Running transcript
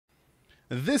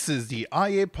This is the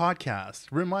IA podcast,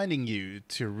 reminding you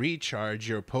to recharge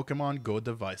your Pokemon Go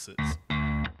devices.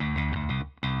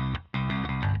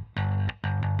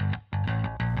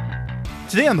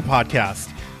 Today on the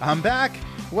podcast, I'm back.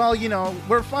 Well, you know,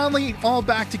 we're finally all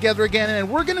back together again,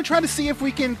 and we're going to try to see if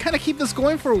we can kind of keep this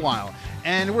going for a while.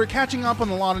 And we're catching up on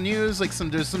a lot of news, like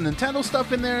there's some Nintendo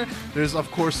stuff in there. There's, of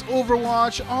course,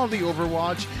 Overwatch, all the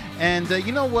Overwatch. And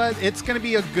you know what? It's going to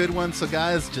be a good one, so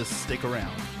guys, just stick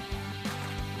around.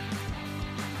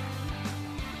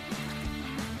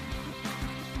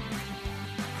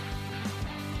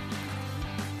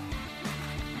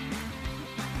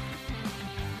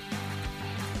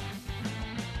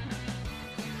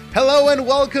 Hello and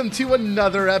welcome to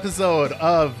another episode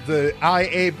of the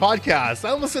IA podcast.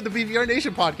 I almost said the BVR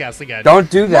Nation podcast again. Don't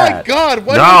do that. My God,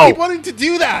 why do you keep wanting to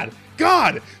do that?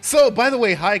 God. So, by the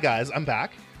way, hi guys, I'm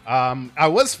back. I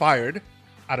was fired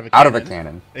out of a cannon. Out of a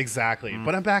cannon. Exactly,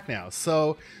 but I'm back now.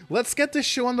 So let's get this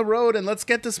show on the road and let's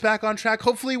get this back on track.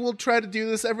 Hopefully we'll try to do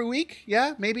this every week.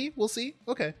 Yeah, maybe. We'll see.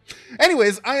 Okay.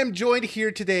 Anyways, I am joined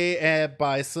here today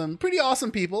by some pretty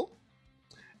awesome people.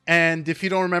 And if you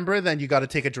don't remember, then you got to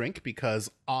take a drink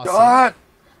because awesome. God.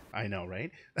 I know,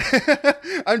 right?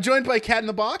 I'm joined by Cat in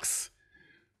the Box.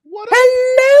 What?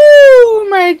 Hello,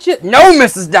 my no,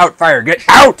 Mrs. Doubtfire, get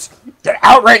out! Get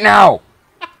out right now!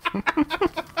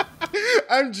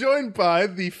 I'm joined by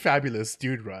the fabulous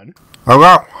Dude Run.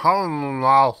 Hello.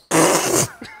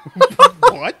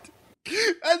 What?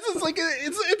 That's just like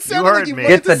it sounded like you wanted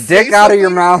get the to dick out of your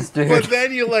mouth, dude. But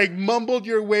then you like mumbled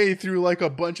your way through like a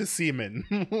bunch of semen.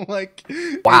 Like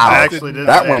wow, I actually did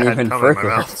that one even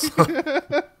further.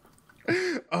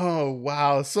 Oh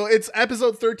wow! So it's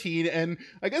episode 13, and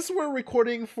I guess we're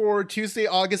recording for Tuesday,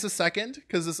 August the 2nd,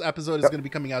 because this episode is going to be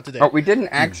coming out today. Oh, we didn't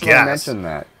actually mention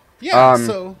that. Yeah.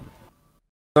 So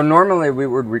normally we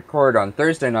would record on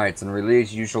Thursday nights and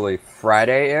release usually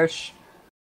Friday-ish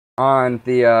on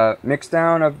the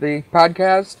mixdown of the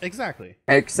podcast. Exactly.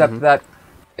 Except that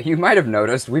you might have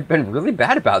noticed we've been really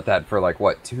bad about that for like,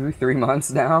 what, 2-3 months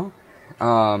now?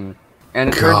 And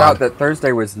it turned out that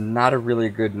Thursday was not a really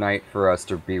good night for us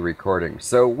to be recording.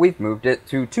 So we've moved it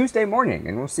to Tuesday morning,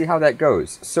 and we'll see how that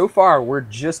goes. So far, we're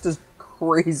just as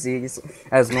crazy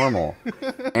as normal.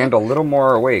 And a little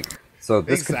more awake. So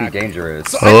this could be dangerous.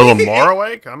 So a little more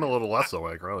awake? I'm a little less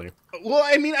awake, really. Well,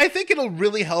 I mean, I think it'll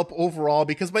really help overall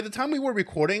because by the time we were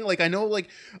recording, like,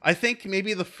 I think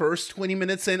maybe the first 20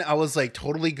 minutes in, I was like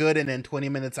totally good. And then 20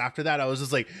 minutes after that, I was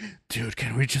just like, dude,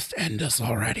 can we just end this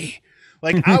already?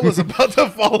 Like, I was about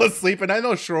to fall asleep, and I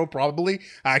know Shro probably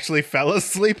actually fell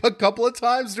asleep a couple of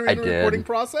times during the recording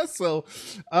process. So,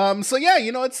 yeah,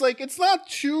 you know, it's like, it's not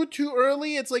too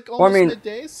early. It's like almost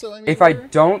midday. So, I mean, if I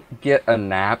don't get a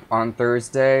nap on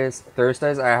Thursdays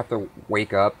I have to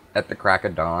wake up at the crack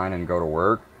of dawn and go to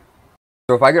work.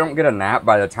 So if I don't get a nap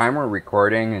by the time we're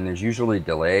recording, and there's usually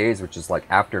delays, which is like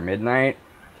after midnight,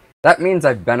 that means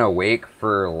I've been awake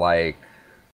for like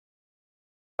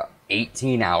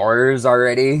 18 hours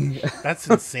already. That's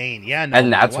insane. Yeah, no,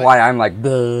 and that's why I'm like,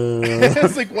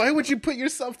 it's like, why would you put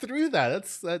yourself through that?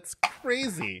 That's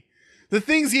crazy. The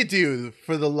things you do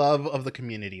for the love of the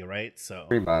community, right? So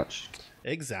pretty much.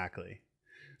 Exactly.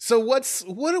 So what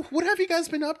have you guys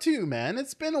been up to, man?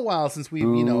 It's been a while since we've,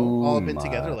 you know, all been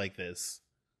together like this.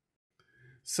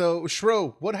 So,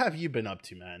 Shro, what have you been up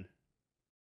to, man?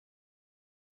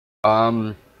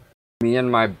 Me and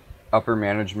my upper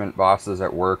management bosses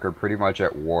at work are pretty much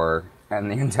at war, and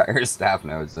the entire staff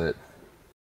knows it.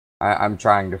 I'm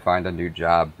trying to find a new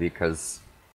job because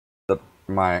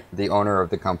the owner of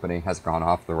the company has gone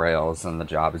off the rails, and the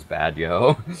job is bad,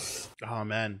 yo. Oh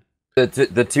man.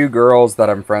 The two girls that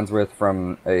I'm friends with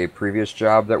from a previous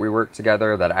job that we worked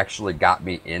together that actually got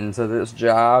me into this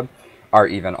job are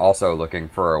even also looking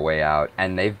for a way out,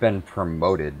 and they've been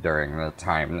promoted during the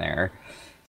time there.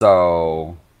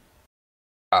 So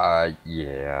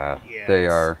yeah, they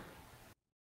are.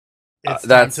 It's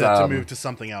time to move to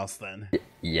something else then.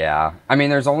 Yeah. I mean,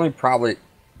 there's only probably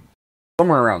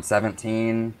somewhere around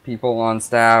 17 people on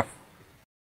staff.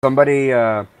 Somebody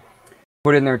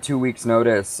put in their 2 weeks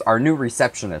notice. Our new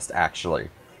receptionist, actually.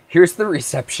 Here's the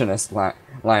receptionist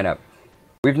lineup.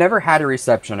 We've never had a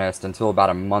receptionist until about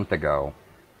a month ago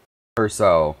or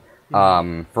so.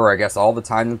 For, I guess, all the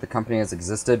time that the company has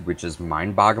existed, which is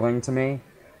mind-boggling to me.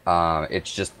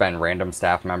 It's just been random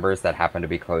staff members that happen to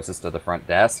be closest to the front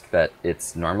desk that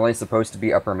it's normally supposed to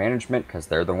be upper management because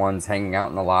they're the ones hanging out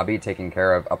in the lobby taking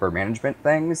care of upper management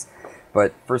things.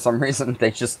 But for some reason,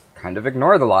 they just kind of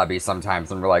ignore the lobby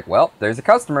sometimes and we're like, well, there's a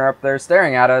customer up there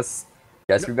staring at us.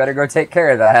 Guess we better go take care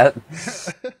of that.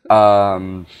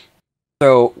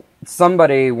 So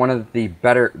somebody, one of the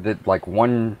better, like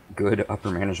one good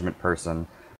upper management person,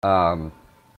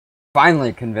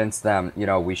 finally convinced them,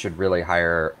 we should really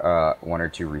hire one or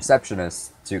two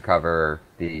receptionists to cover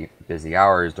the busy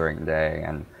hours during the day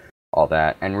and all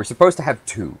that. And we're supposed to have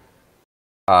two.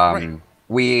 Right.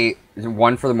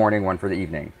 One for the morning, one for the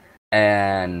evening.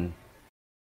 And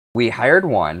we hired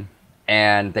one,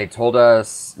 and they told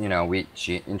us,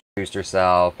 she introduced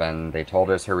herself, and they told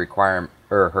us her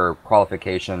her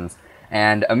qualifications,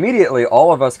 and immediately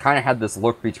all of us kind of had this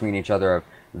look between each other of,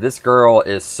 this girl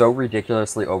is so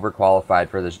ridiculously overqualified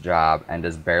for this job and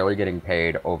is barely getting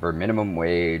paid over minimum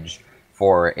wage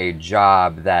for a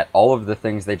job that all of the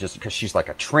things because she's like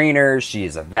a trainer,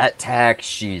 she's a vet tech,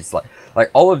 she's like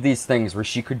all of these things where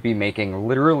she could be making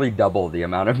literally double the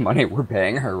amount of money we're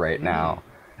paying her right now.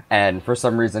 And for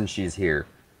some reason, she's here.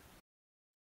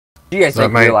 She, I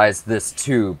think, realized this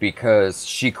too because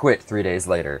she quit 3 days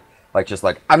later.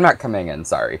 I'm not coming in,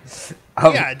 sorry.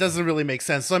 Yeah, it doesn't really make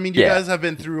sense. So, I mean, you guys have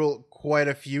been through quite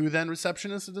a few then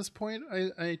receptionists at this point,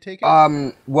 I take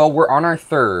it? Well, we're on our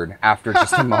third after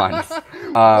just a month.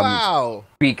 Wow.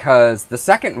 Because the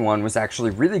second one was actually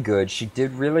really good. She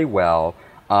did really well.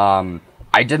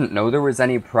 I didn't know there was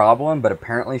any problem, but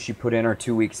apparently she put in her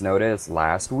 2 weeks notice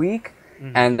last week.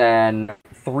 Mm-hmm. And then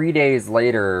 3 days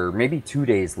later, maybe 2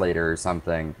 days later or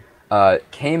something,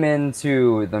 came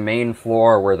into the main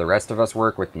floor where the rest of us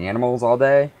work with the animals all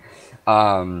day.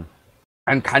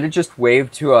 And kind of just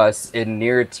waved to us in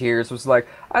near tears, was like,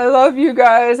 I love you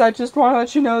guys, I just want to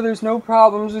let you know there's no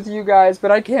problems with you guys,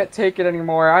 but I can't take it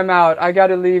anymore, I'm out, I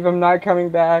gotta leave, I'm not coming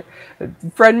back,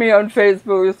 friend me on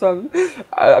Facebook or something,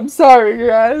 I'm sorry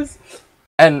guys.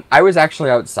 And I was actually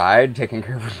outside, taking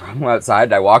care of a problem outside,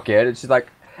 and I walk in, and she's like,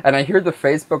 and I hear the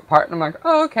Facebook part, and I'm like,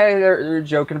 oh, okay, they're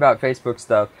joking about Facebook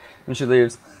stuff, and she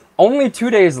leaves. Only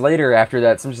 2 days later after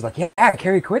that, somebody's like, yeah,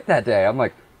 Carrie quit that day. I'm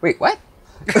like, wait, what?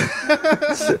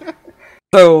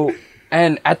 So,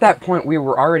 and at that point, we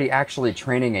were already actually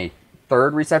training a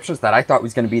third receptionist that I thought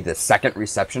was going to be the second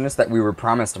receptionist that we were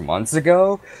promised months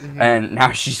ago, and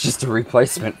now she's just a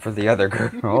replacement for the other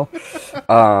girl.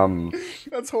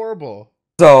 That's horrible.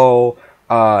 So,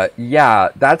 yeah,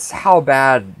 that's how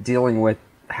bad dealing with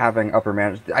having upper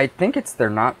management. I think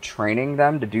they're not training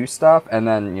them to do stuff, and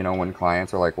then, when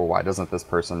clients are like, well, why doesn't this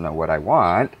person know what I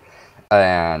want?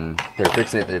 And they're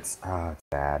fixing it, it's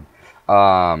bad.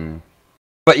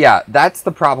 But yeah, that's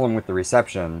the problem with the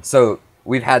reception. So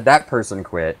we've had that person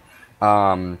quit.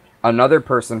 Another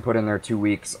person put in their 2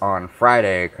 weeks on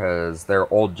Friday because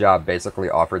their old job basically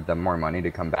offered them more money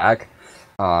to come back.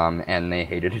 And they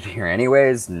hated it here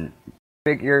anyways. And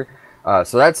figure.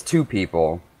 So that's 2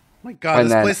 people. My God,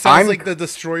 and this place sounds like the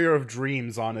destroyer of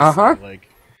dreams, honestly.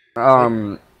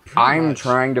 I'm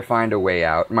trying to find a way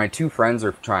out. My 2 friends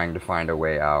are trying to find a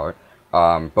way out.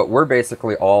 But we're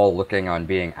basically all looking on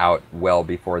being out well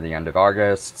before the end of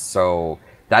August. So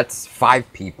that's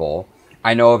 5 people.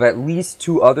 I know of at least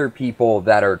 2 other people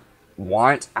that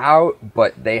want out,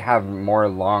 but they have more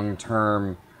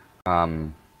long-term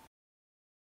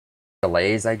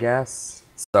delays, I guess.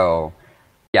 So,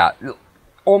 yeah,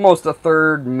 almost a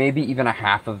third, maybe even a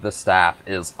half of the staff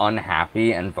is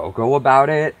unhappy and vocal about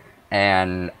it.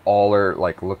 And all are,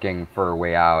 looking for a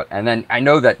way out. And then I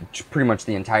know that pretty much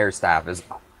the entire staff is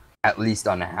at least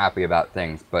unhappy about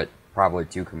things, but probably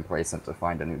too complacent to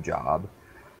find a new job.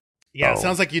 Yeah, It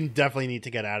sounds like you definitely need to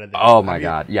get out of there. Oh my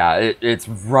God, yeah, it's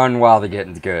run while the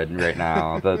getting's good right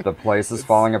now. The place is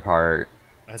falling apart.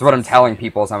 That's what I'm telling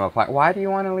people as I'm applying. Why do you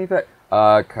want to leave it?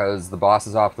 Because the boss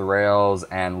is off the rails,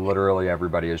 and literally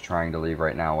everybody is trying to leave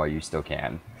right now while you still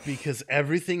can. Because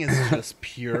everything is just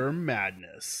pure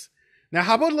madness. Now,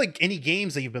 how about, any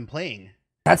games that you've been playing?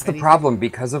 That's the problem.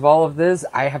 Because of all of this,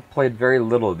 I have played very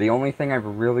little. The only thing I've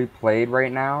really played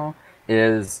right now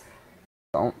is,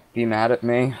 don't be mad at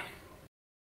me,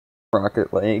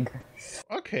 Rocket League.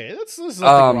 Okay, there's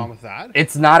nothing wrong with that.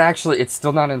 It's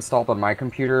still not installed on my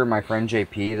computer. My friend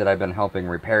JP that I've been helping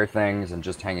repair things and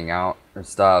just hanging out and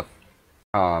stuff,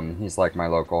 he's like my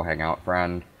local hangout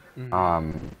friend.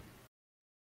 Mm-hmm.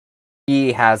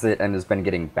 He has it and has been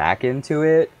getting back into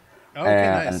it. Okay,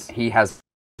 and nice. He has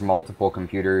multiple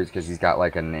computers because he's got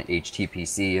an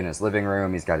HTPC in his living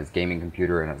room. He's got his gaming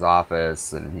computer in his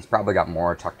office, and he's probably got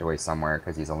more tucked away somewhere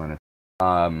because he's a lunatic.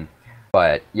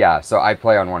 But yeah, so I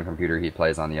play on one computer, he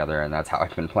plays on the other, and that's how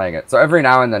I've been playing it. So every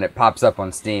now and then it pops up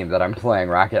on Steam that I'm playing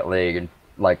Rocket League, and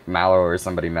Mallow or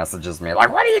somebody messages me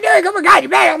what are you doing? Oh my God, you're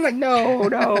bad! I'm like,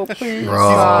 no, please.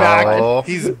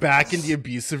 He's back in the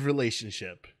abusive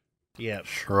relationship. Yep.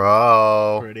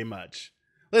 Shro. Pretty much.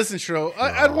 Listen, Shro,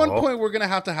 at one point we're going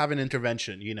to have an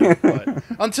intervention, you know. But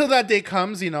until that day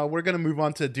comes, you know, we're going to move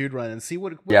on to Dude Run and see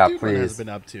what Dude Run has been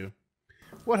up to.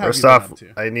 What have you been up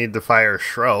to? I need to fire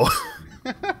Shro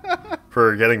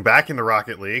for getting back into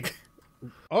Rocket League.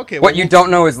 Okay. What you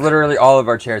don't know is literally all of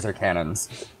our chairs are cannons.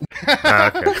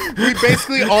 Okay. We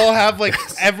basically all have, like,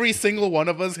 every single one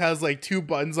of us has, like, 2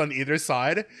 buttons on either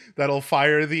side that'll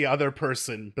fire the other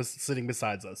person sitting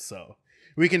beside us, so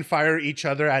we can fire each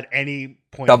other at any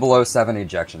point. 007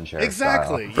 ejection chair.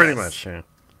 Exactly. Style. Pretty much, yeah.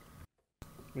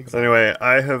 Exactly. Anyway,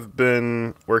 I have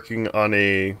been working on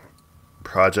a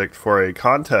project for a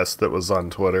contest that was on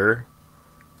Twitter,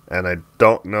 and I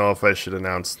don't know if I should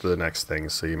announce the next thing,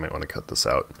 so you might want to cut this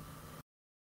out.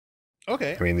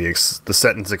 Okay. I mean, the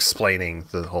sentence explaining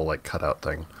the whole, like, cutout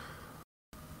thing.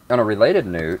 On a related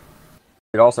note,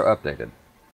 it also updated.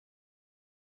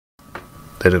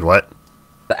 They did what?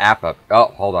 The app up. Oh,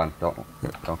 hold on. Don't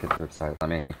get too excited.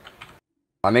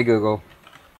 Let me Google.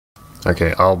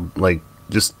 Okay, I'll, like,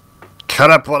 just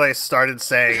cut up what I started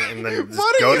saying and then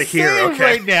just go to here,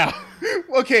 okay? Right now?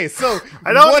 Okay, so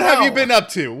what have you been up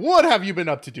to? What have you been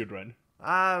up to, Dude Run?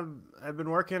 I've been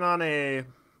working on a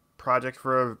project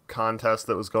for a contest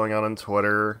that was going on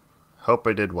Twitter. Hope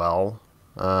I did well.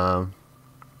 Other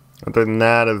than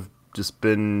that, I've just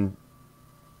been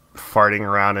farting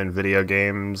around in video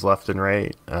games left and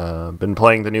right. Been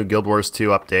playing the new Guild Wars 2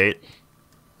 update.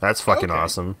 That's fucking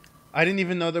awesome. I didn't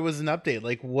even know there was an update.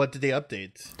 Like, what did they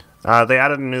update? They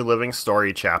added a new Living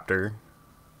Story chapter.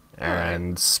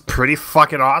 And it's pretty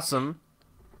fucking awesome.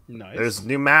 Nice. There's a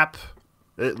new map.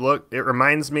 It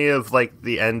reminds me of, like,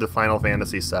 the end of Final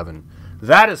Fantasy VII.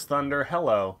 That is Thunder.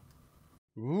 Hello.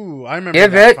 Ooh, I remember.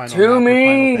 Give that it to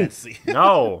me.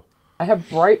 No. I have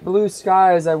bright blue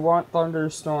skies. I want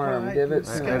thunderstorm. Give it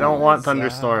to me. I don't want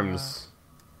thunderstorms.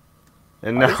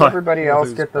 And Why does everybody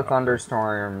else get the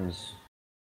thunderstorms?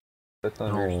 The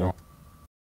thunderstorm.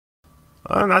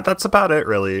 That's about it,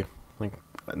 really. Like,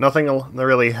 nothing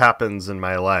really happens in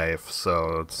my life,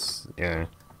 so it's, yeah.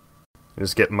 I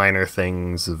just get minor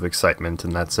things of excitement,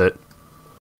 and that's it.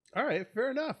 All right, fair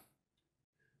enough.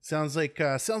 Sounds like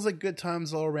good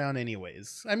times all around.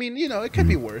 Anyways, I mean, you know, it could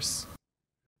be worse,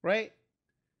 right?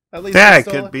 At least it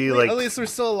could be like. At least we're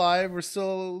still alive. We're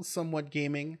still somewhat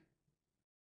gaming,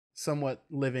 somewhat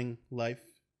living life.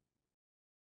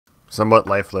 Somewhat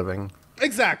life living.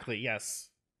 Exactly. Yes.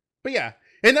 But yeah.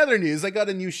 In other news, I got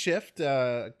a new shift.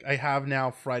 I have now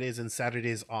Fridays and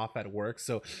Saturdays off at work,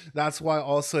 so that's why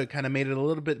also it kind of made it a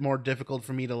little bit more difficult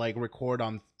for me to, like, record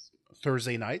on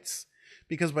Thursday nights,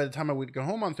 because by the time I would go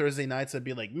home on Thursday nights, it'd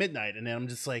be like midnight, and then I'm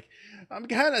just like, I'm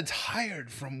kind of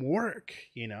tired from work,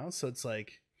 you know? So it's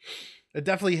like, it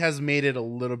definitely has made it a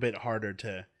little bit harder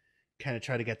to kind of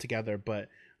try to get together, but...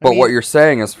 I mean, what you're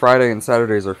saying is Friday and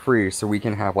Saturdays are free, so we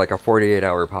can have, like, a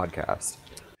 48-hour podcast.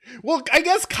 Well, I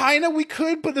guess kind of we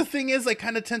could, but the thing is, I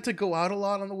kind of tend to go out a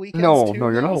lot on the weekends. No,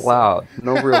 you're not allowed.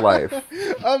 No real life.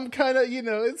 I'm kind of, you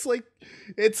know, it's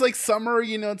like summer,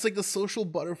 you know, it's like the social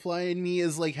butterfly in me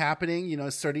is, like, happening, you know,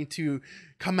 starting to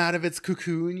come out of its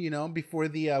cocoon, you know, before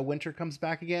the winter comes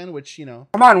back again, which, you know.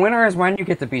 Come on, winter is when you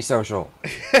get to be social.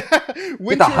 Winter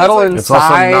get to huddle like,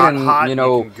 inside and, hot, you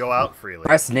know, you can go out freely.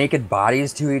 press naked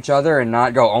bodies to each other and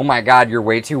not go, oh my god, you're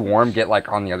way too warm, get, like,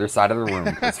 on the other side of the room.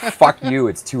 Fuck you,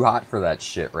 it's too hot for that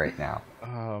shit right now.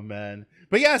 Oh, man.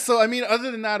 But yeah, so, I mean,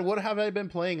 other than that, what have I been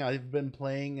playing? I've been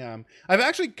playing, I've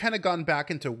actually kind of gone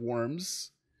back into Worms.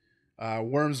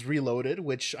 Worms Reloaded,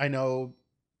 which I know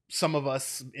some of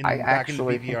us back in the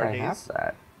BVR days. Have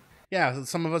that. Yeah,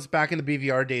 some of us back in the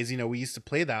BVR days, you know, we used to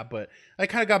play that, but I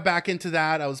kind of got back into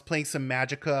that. I was playing some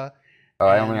Magicka. Oh,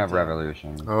 I only have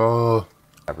Revolution. Oh.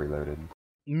 I've Reloaded.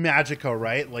 Magicka,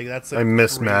 right? Like, that's I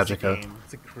miss Magicka. Game.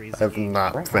 It's a crazy I've game.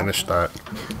 not finished that.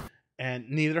 And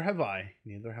neither have I.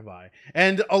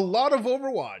 And a lot of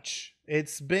Overwatch.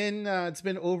 It's been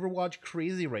Overwatch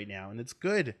crazy right now, and it's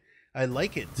good. I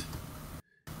like it.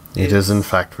 It is, in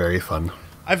fact, very fun.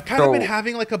 I've kind of been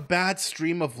having, like, a bad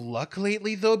stream of luck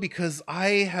lately, though, because I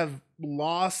have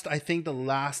lost, I think, the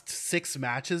last 6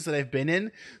 matches that I've been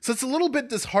in. So it's a little bit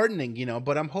disheartening, you know,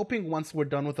 but I'm hoping once we're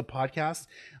done with the podcast,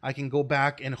 I can go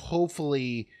back and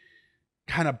hopefully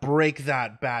kind of break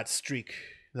that bad streak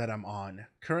that I'm on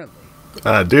currently.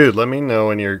 Dude, let me know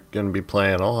when you're going to be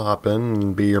playing. I'll hop in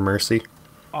and be your mercy.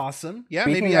 Awesome. Yeah,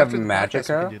 Speaking maybe after of the podcast we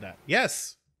Magicka, can do that.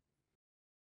 Yes.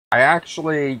 I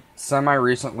actually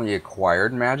semi-recently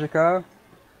acquired Magicka.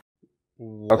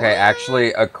 What? Okay,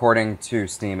 actually, according to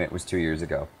Steam, it was 2 years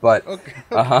ago. But, okay.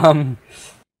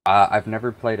 I've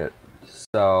never played it.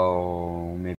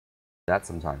 So, maybe that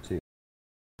sometime, too.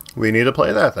 We need to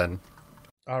play that, then.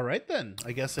 All right, then.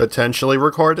 I guess Potentially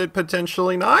recorded,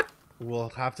 potentially not. we'll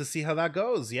have to see how that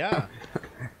goes. Yeah.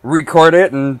 Record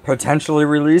it and potentially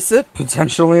release it,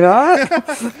 potentially not.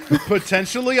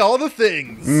 Potentially all the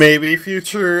things. Maybe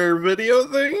future video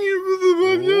thing.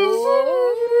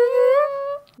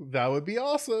 That would be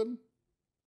awesome.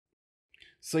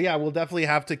 So yeah, we'll definitely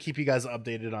have to keep you guys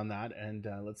updated on that, and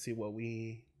let's see what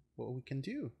we can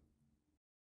do.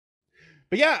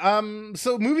 But yeah,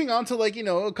 so moving on to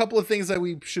a couple of things that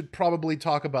we should probably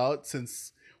talk about,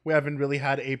 since we haven't really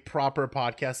had a proper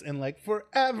podcast in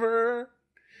forever.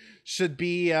 Should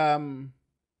be well,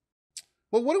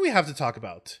 what do we have to talk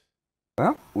about?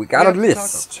 Well, we got a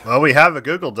list. Well, we have a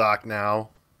Google Doc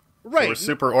now. Right. So we're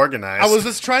super organized. I was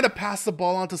just trying to pass the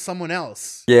ball on to someone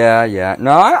else. Yeah.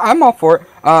 No, I'm all for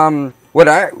it. What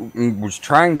I was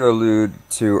trying to allude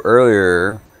to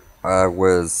earlier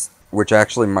was, which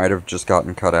actually might have just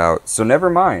gotten cut out, so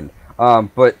never mind.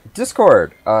 But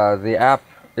Discord, the app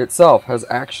itself, has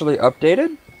actually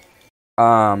updated.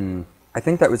 I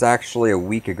think that was actually a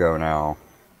week ago now.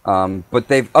 But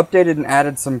they've updated and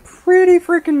added some pretty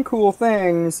freaking cool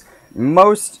things.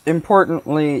 Most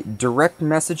importantly, direct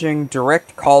messaging,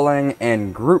 direct calling,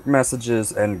 and group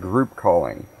messages and group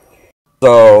calling.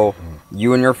 So,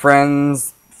 you and your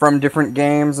friends from different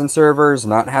games and servers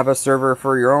not have a server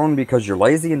for your own because you're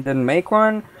lazy and didn't make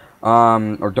one,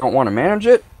 or don't want to manage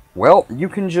it, well, you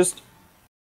can just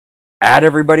add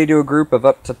everybody to a group of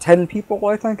up to 10 people,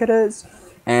 I think it is,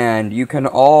 and you can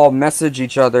all message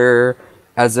each other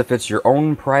as if it's your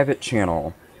own private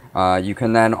channel. You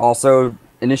can then also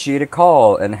initiate a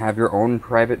call and have your own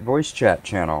private voice chat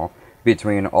channel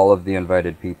between all of the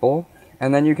invited people,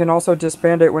 and then you can also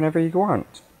disband it whenever you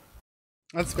want.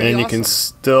 That's pretty and you awesome. can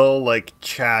still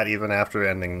chat even after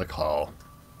ending the call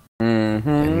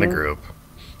in the group,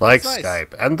 like That's nice.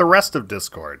 Skype and the rest of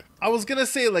Discord. I was gonna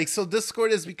say so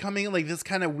Discord is becoming this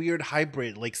kind of weird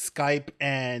hybrid, like Skype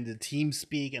and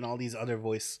TeamSpeak and all these other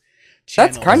voice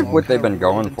channels. That's kind of all what they've kinda been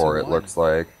going rolled for, into it one. looks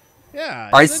like.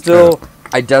 Yeah.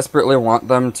 I desperately want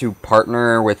them to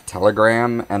partner with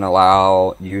Telegram and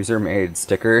allow user-made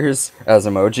stickers as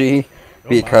emoji,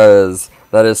 because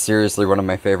that is seriously one of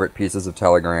my favorite pieces of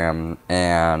Telegram,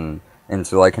 and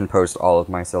until I can post all of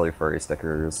my silly furry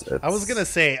stickers, I was gonna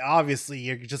say, obviously,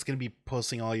 you're just gonna be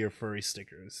posting all your furry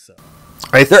stickers. So.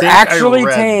 They're actually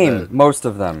tame, most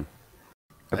of them.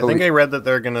 I think I read that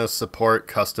they're gonna support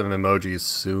custom emojis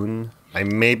soon. I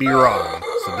may be wrong,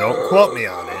 so don't quote me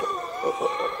on it.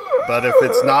 But if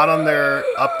it's not on their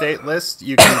update list,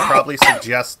 you can probably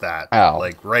suggest that,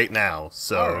 right now.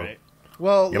 So, all right.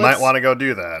 Well, you might want to go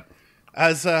do that.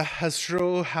 As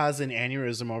Shro has an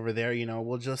aneurysm over there,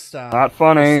 we'll just not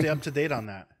funny. We'll stay up to date on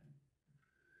that.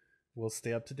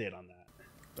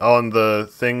 Oh, and the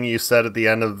thing you said at the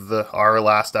end of our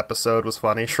last episode was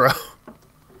funny, Shro.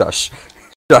 Shush.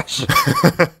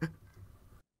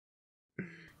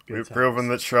 We've proven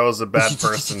that Shro is a bad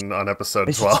person on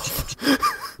episode 12.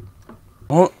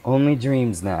 Only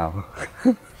dreams now.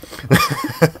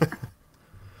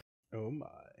 Oh my.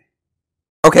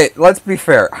 Okay, let's be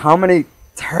fair. How many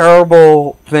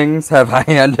terrible things have I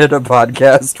ended a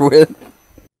podcast with?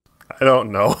 I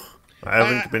don't know. I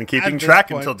haven't been keeping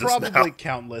track until just now. Probably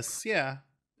countless, yeah.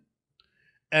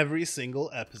 Every single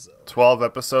episode. 12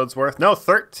 episodes worth? No,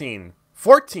 13.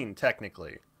 14,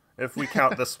 technically, if we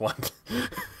count this one.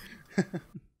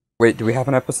 Wait, do we have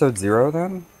an episode 0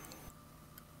 then?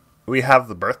 We have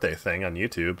the birthday thing on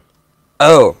YouTube.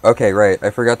 Oh, okay, right.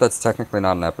 I forgot that's technically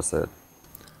not an episode.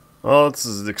 Well, this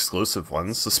is an exclusive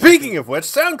one. So speaking of which,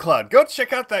 SoundCloud, go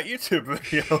check out that YouTube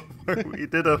video where we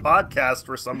did a podcast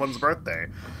for someone's birthday.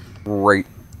 Great.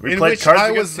 We played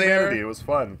Cards Against Humanity. It was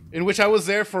fun. In which I was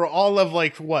there for all of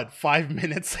 5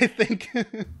 minutes, I think.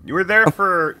 You were there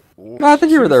for... No, I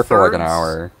think you were there for an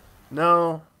hour.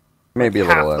 No. Maybe a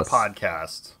little less. Half the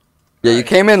podcast. Yeah, you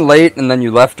came in late and then you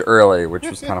left early, which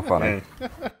was kind of funny.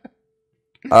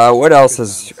 What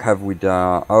else have we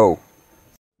done? Oh.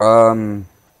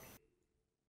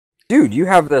 Dude, you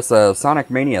have this Sonic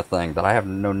Mania thing that I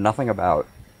know nothing about.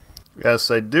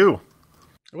 Yes, I do.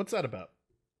 What's that about?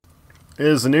 It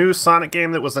is a new Sonic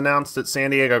game that was announced at San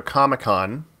Diego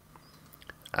Comic-Con.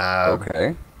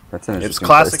 Okay. That's an interesting It's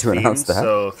classic place to announce themes, that.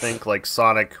 so think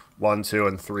Sonic 1, 2,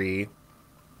 and 3.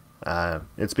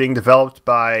 It's being developed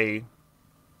by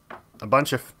a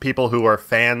bunch of people who are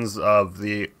fans of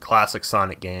the classic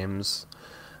Sonic games.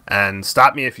 And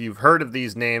stop me if you've heard of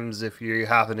these names, if you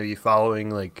happen to be following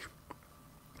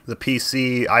the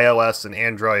PC, iOS, and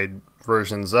Android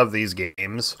versions of these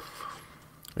games.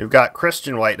 We've got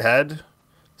Christian Whitehead,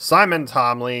 Simon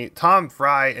Tomley, Tom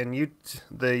Fry, and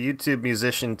the YouTube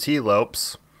musician T.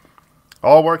 Lopes.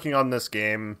 all working on this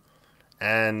game,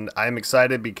 and I'm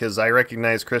excited because I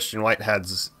recognize Christian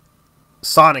Whitehead's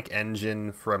Sonic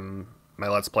engine from my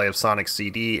Let's Play of Sonic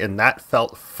CD, and that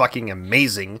felt fucking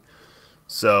amazing.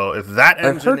 So if that I've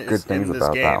engine heard good is things in this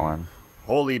about game, that one.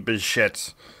 holy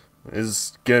shit,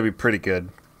 is gonna be pretty good.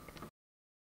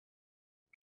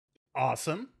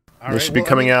 Awesome. It should be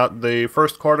coming out the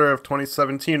first quarter of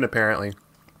 2017, apparently.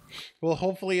 Well,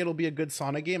 hopefully it'll be a good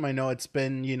Sonic game. I know it's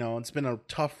been, it's been a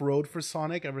tough road for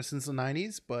Sonic ever since the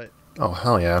 90s, but Oh,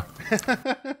 hell yeah.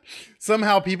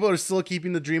 somehow people are still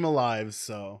keeping the dream alive,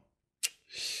 so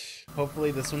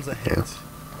hopefully this one's a hit.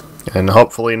 Yeah. And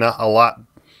hopefully not a lot.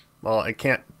 Well, it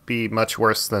can't be much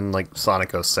worse than, like,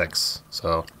 Sonic 06,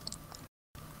 so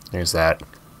there's that.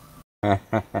 Oh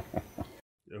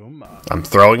my. I'm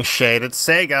throwing shade at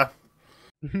Sega.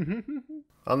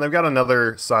 They've got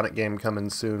another Sonic game coming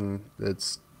soon.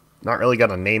 It's not really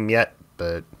got a name yet,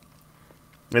 but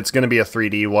it's going to be a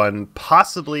 3D one,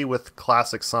 possibly with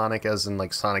classic Sonic, as in,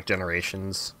 like, Sonic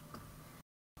Generations.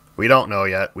 We don't know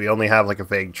yet. We only have, like, a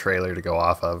vague trailer to go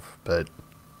off of, but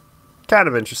kind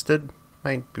of interested.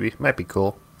 Might be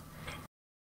cool.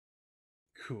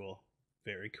 Cool.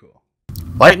 Very cool.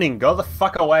 Lightning, go the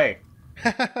fuck away.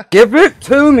 Give it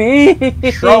to me!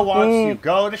 Shro wants you.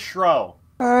 Go to Shro.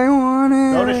 I want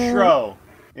it. Go to Shro.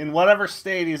 In whatever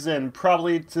state he's in,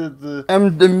 probably to the...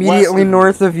 I'm immediately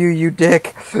north of you, you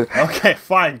dick. Okay,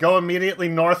 fine. Go immediately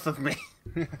north of me.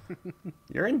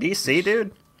 You're in DC,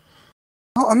 dude?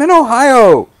 Oh, I'm in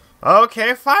Ohio.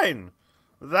 Okay, fine.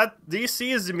 That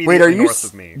DC is Wait, immediately are you? north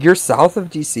of me. You're south of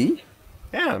DC?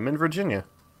 Yeah, I'm in Virginia.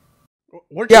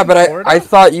 Yeah, but I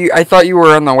thought you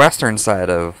were on the western side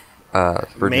of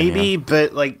Virginia. Maybe,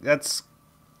 but like that's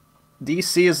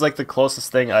DC is like the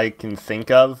closest thing I can think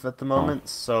of at the moment,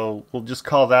 so we'll just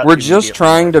call that. We're just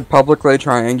trying to publicly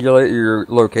triangulate your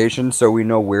location so we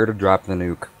know where to drop the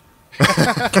nuke.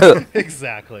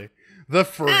 Exactly. The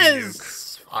furry nuke.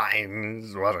 It's fine,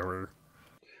 it's whatever.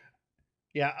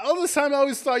 Yeah, all this time I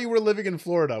always thought you were living in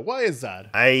Florida. Why is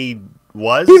that? I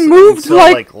was. He moved until,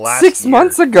 like last 6 year.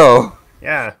 months ago.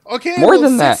 Yeah. Okay, More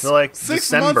than that. So, like, 6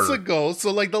 December. months ago,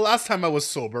 so like the last time I was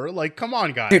sober. Like, come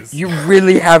on, guys. Dude, you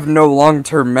really have no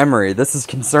long-term memory. This is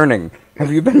concerning.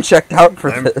 Have you been checked out for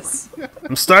this?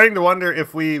 I'm starting to wonder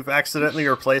if we've accidentally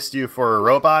replaced you for a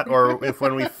robot, or if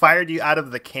when we fired you out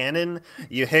of the cannon,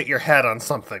 you hit your head on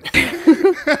something.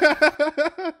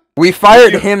 We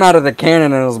fired him out of the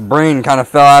cannon and his brain kind of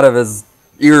fell out of his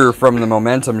ear from the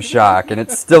momentum shock, and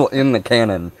it's still in the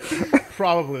cannon.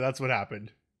 Probably that's what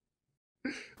happened.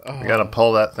 I gotta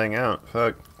pull that thing out.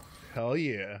 Fuck. Hell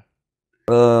yeah.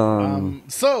 Um,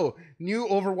 So, new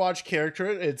Overwatch character,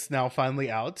 it's now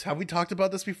finally out. Have we talked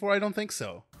about this before? I don't think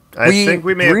so. I think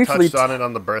we may have briefly touched on it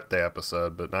on the birthday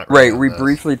episode, but not right, really we on this.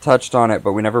 briefly touched on it,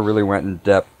 but we never really went in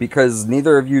depth because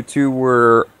neither of you two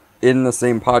were in the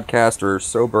same podcast or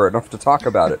sober enough to talk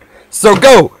about it. So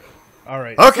go!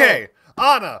 Alright. Okay,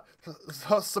 Ana,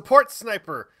 support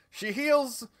sniper. She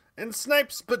heals and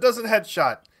snipes, but doesn't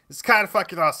headshot. It's kind of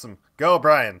fucking awesome. Go,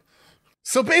 Bryan.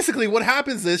 So basically what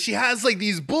happens is she has like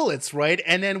these bullets, right?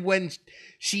 And then when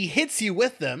she hits you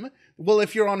with them, well,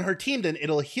 if you're on her team, then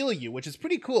it'll heal you, which is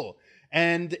pretty cool.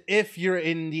 And if you're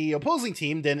in the opposing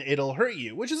team, then it'll hurt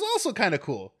you, which is also kind of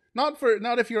cool. Not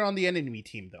if you're on the enemy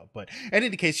team though, but in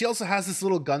any case, she also has this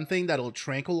little gun thing that'll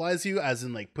tranquilize you, as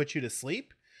in like put you to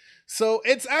sleep. So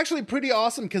it's actually pretty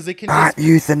awesome because it can Not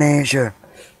euthanasia.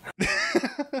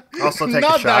 Also take a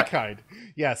not shot. that kind.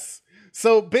 Yes.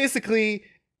 So basically,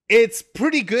 it's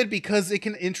pretty good because it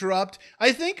can interrupt,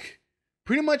 I think,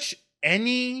 pretty much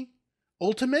any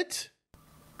ultimate.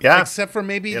 Yeah. Except for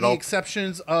maybe the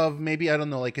exceptions of maybe, I don't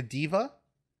know, like a diva.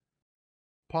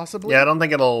 Possibly. Yeah, I don't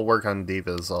think it'll work on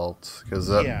Diva's ult, because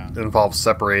that involves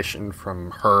separation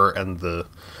from her and the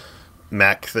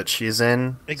mech that she's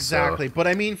in. Exactly. So. But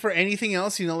I mean, for anything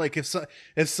else, like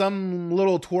if some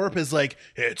little twerp is like,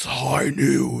 it's high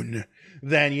noon,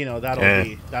 then,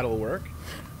 that'll work.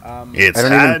 I don't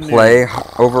even play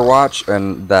Overwatch,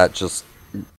 and that just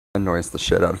annoys the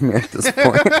shit out of me at this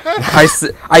point.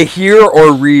 I hear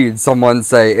or read someone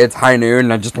say it's high noon,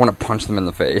 and I just want to punch them in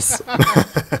the face.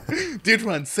 Dude,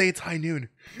 run, say it's high noon.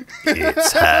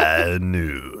 It's high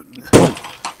noon.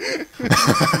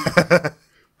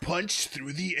 Punch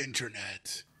through the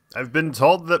internet. I've been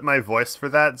told that my voice for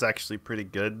that is actually pretty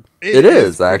good. It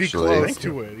is pretty actually close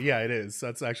to it. Yeah, it is.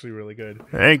 That's actually really good.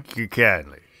 Thank you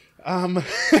kindly.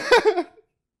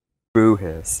 Boo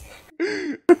hiss.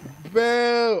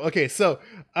 Boo. Okay, so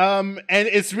and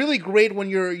it's really great when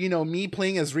you're, me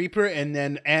playing as Reaper and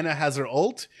then Anna has her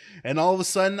ult, and all of a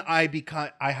sudden I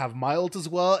have my ult as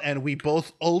well, and we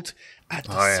both ult at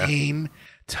the same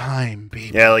time,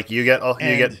 baby. Yeah, like you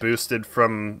get boosted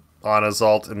from Anna's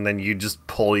ult, and then you just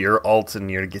pull your ult, and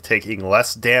you're taking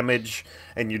less damage,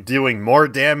 and you're doing more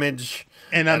damage.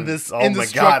 And on this oh my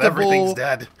god, everything's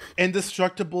dead.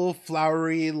 Indestructible,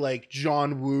 flowery, like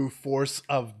John Woo force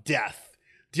of death.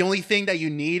 The only thing that you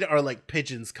need are like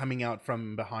pigeons coming out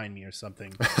from behind me or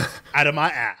something. Out of my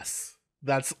ass.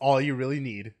 That's all you really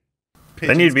need.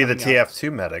 Then you'd be the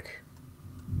TF2 medic.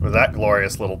 With that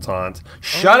glorious little taunt.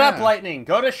 Shut up, Lightning!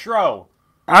 Go to Shro!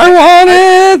 I want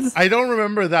it! I don't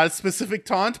remember that specific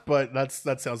taunt, but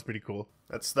that sounds pretty cool.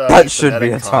 That should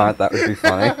be a taunt. That would be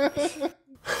funny.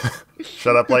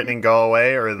 Shut up, Lightning, go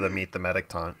away, or the meet the medic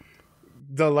taunt?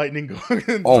 The Lightning go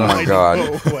Oh my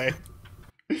god. Go away.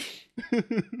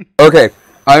 Okay,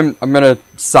 I'm gonna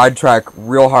sidetrack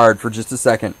real hard for just a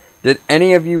second. Did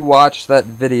any of you watch that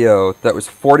video that was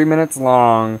 40 minutes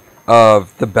long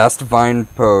of the best Vine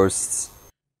posts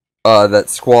that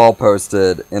Squall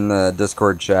posted in the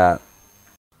Discord chat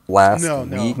last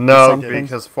week? No,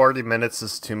 because 40 minutes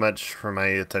is too much for my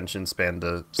attention span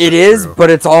to It is, but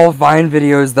it's all Vine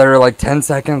videos that are like 10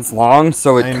 seconds long,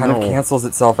 so it kind of cancels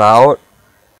itself out.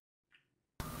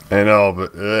 I know,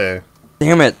 but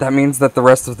damn it, that means that the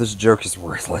rest of this joke is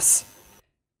worthless.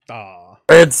 Aw.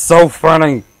 It's so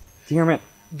funny. Damn it.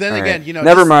 Then again,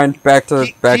 never mind. Back to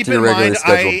your regularly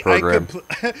scheduled program.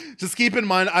 Just keep in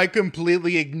mind, I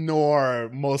completely ignore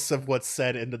most of what's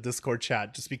said in the Discord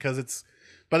chat, just because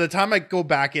by the time I go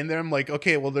back in there, I'm like,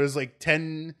 okay, well, there's like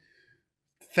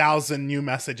 10,000 new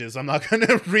messages. I'm not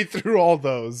gonna read through all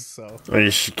those. So you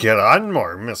should get on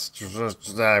more, Mister.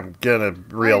 I'm gonna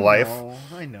real life.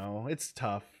 I know it's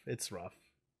tough. It's rough.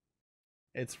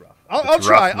 I'll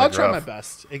try. I'll try my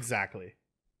best. Exactly.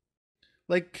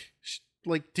 Like,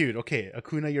 dude. Okay,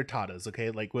 Akuna your tatas.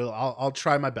 Okay, like, I'll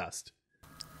try my best.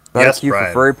 Yes, you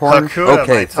for furry porn. Hakuna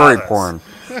okay, furry porn.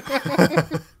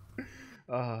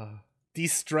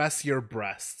 De-stress your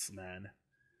breasts, man.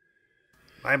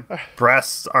 My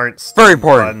breasts aren't furry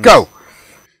porn. Go.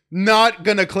 Not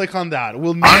gonna click on that.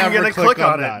 We'll never I'm gonna click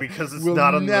on that it because it's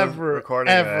not on the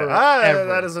recording. Ever.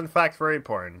 That is in fact furry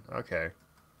porn. Okay.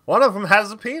 One of them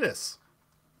has a penis.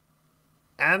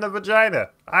 And a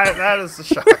vagina. That is the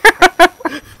shock.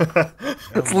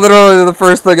 It's literally the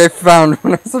first thing I found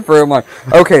when I was a furry. I'm like,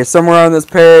 okay, somewhere on this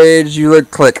page, you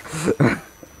click.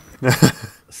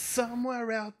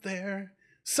 Somewhere out there.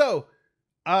 So,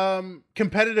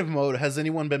 competitive mode, has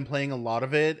anyone been playing a lot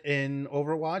of it in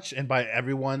Overwatch? And by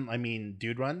everyone, I mean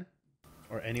Dude Run?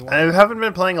 Or anyone? I haven't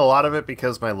been playing a lot of it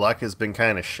because my luck has been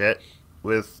kind of shit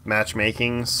with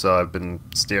matchmaking, so I've been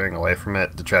steering away from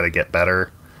it to try to get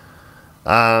better.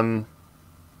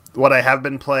 What I have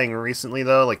been playing recently,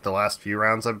 though, like the last few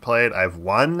rounds I've played, I've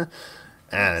won,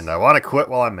 and I want to quit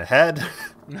while I'm ahead.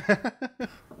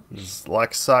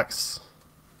 Luck sucks.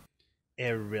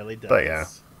 It really does. But yeah.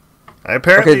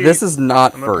 Okay, this is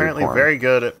not I'm furry apparently porn. very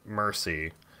good at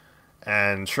Mercy.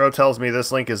 And Shro tells me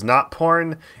this link is not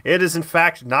porn. It is in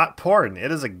fact not porn.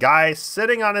 It is a guy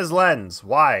sitting on his lens.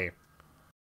 Why?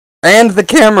 And the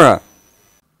camera.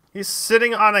 He's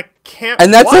sitting on a camera.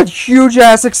 And that's a huge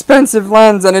ass expensive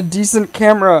lens and a decent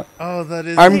camera. Oh, that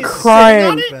is. I'm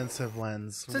crying. Expensive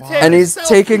lens. And he's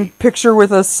taking picture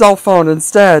with a cell phone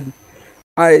instead.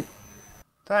 That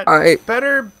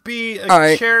better be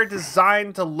a chair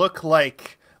designed to look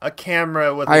like a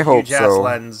camera with a huge ass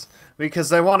lens,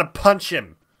 because I want to punch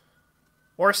him.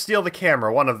 Or steal the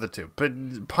camera, one of the two.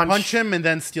 But punch him and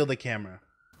then steal the camera.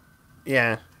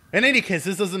 Yeah. In any case,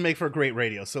 this doesn't make for great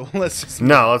radio, so let's just... it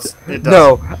doesn't.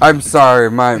 No, I'm sorry,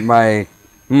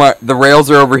 the rails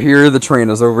are over here, the train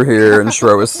is over here, and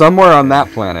Shro is somewhere on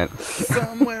that planet.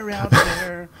 Somewhere out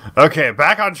there. Okay,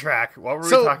 back on track. What were we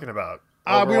talking about?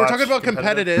 We were talking about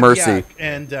competitive, Mercy,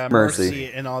 and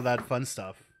Mercy and all that fun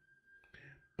stuff.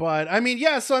 But I mean,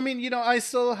 I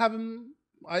still haven't.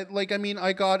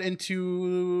 I got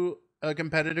into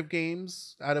competitive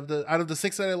games. Out of the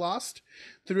 6 that I lost,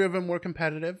 3 of them were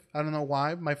competitive. I don't know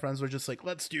why. My friends were just like,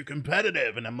 "Let's do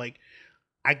competitive," and I'm like,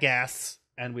 "I guess,"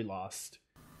 and we lost.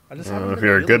 I just haven't. If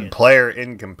you're a good player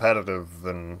in competitive,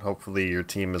 then hopefully your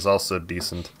team is also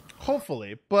decent.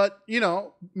 Hopefully, but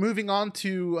moving on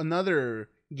to another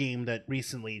game that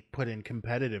recently put in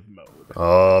competitive mode.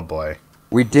 Oh boy.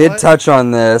 We did touch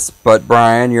on this, but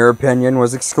Brian, your opinion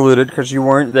was excluded because you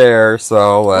weren't there,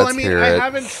 so let's hear it. I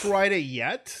haven't tried it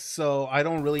yet, so I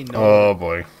don't really know. Oh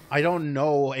boy. I don't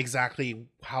know exactly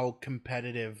how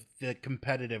competitive the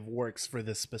competitive works for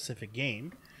this specific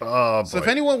game. Oh, so if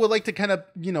anyone would like to kind of,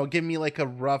 give me like a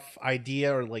rough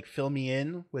idea or like fill me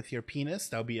in with your penis,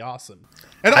 that would be awesome.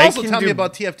 And also tell me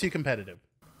about TF2 competitive.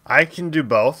 I can do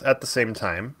both at the same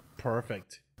time.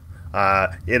 Perfect.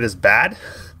 It is bad.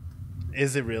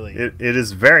 Is it really? It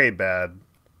is very bad.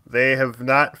 They have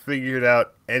not figured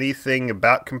out anything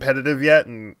about competitive yet,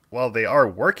 and while they are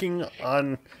working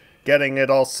on getting it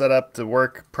all set up to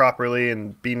work properly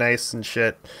and be nice and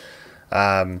shit,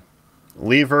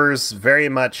 Levers very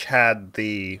much had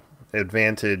the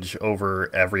advantage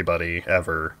over everybody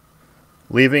ever.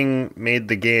 Leaving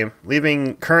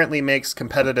currently makes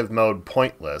competitive mode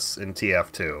pointless in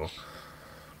TF2,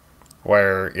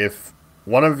 where if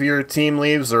one of your team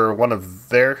leaves or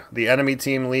the enemy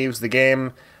team leaves the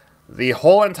game, the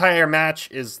whole entire match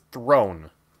is thrown.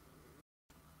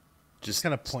 Just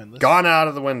kind of pointless. Gone out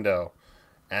of the window.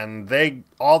 And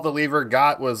all the Lever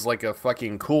got was like a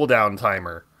fucking cooldown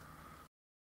timer.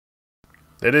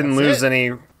 They didn't lose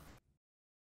any.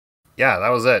 Yeah, that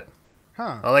was it.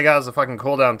 Huh. All they got was a fucking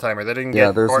cooldown timer. They didn't get.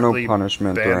 Yeah, there's no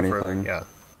punishment or anything.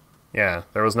 Yeah,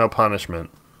 there was no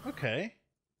punishment. Okay.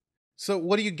 So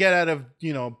what do you get out of,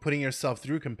 putting yourself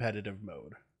through competitive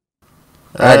mode?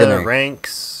 Agony.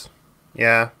 Ranks.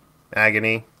 Yeah,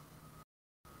 agony.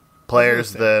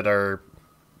 Players that are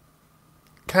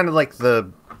kind of like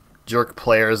the jerk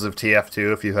players of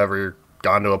TF2, if you've ever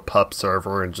gone to a pup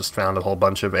server and just found a whole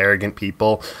bunch of arrogant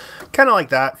people. Kind of like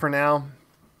that for now.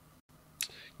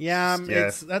 Yeah,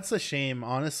 that's a shame,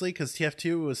 honestly, because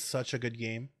TF2 was such a good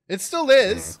game. It still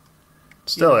is.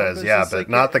 Still is, yeah, but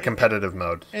not the competitive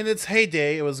mode. In its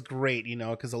heyday, it was great,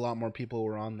 because a lot more people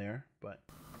were on there. But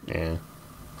yeah,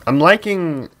 I'm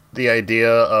liking the idea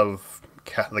of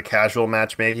the casual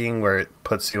matchmaking where it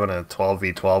puts you in a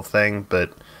 12v12 thing,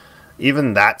 but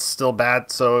even that's still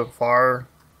bad so far.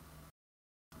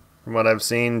 From what I've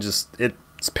seen,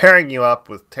 it's pairing you up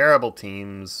with terrible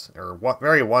teams or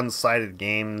very one-sided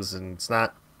games, and it's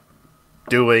not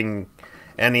doing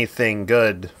anything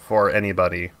good for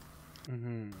anybody.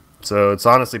 Mm-hmm. So it's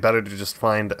honestly better to just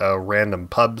find a random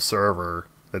pub server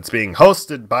that's being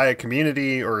hosted by a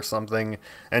community or something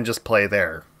and just play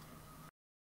there.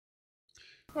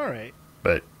 All right.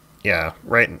 But yeah,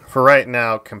 right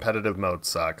now, competitive mode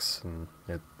sucks, and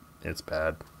it's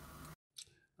bad.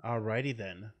 Alrighty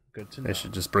then. Good to know. They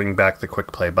should just bring back the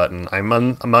quick play button. I'm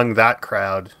among that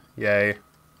crowd. Yay.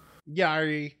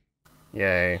 Yay.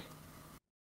 Yay.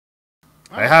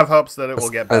 I have hopes that it will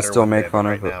get better. I still make fun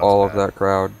of all of that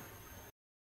crowd.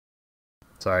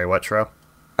 Sorry, what, Tro?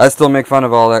 I still make fun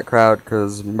of all that crowd,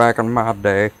 because back in my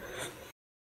day,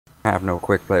 I have no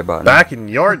quick play button. Back in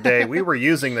your day, we were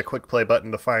using the quick play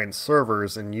button to find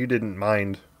servers, and you didn't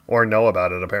mind or know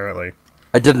about it, apparently.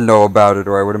 I didn't know about it,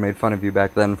 or I would have made fun of you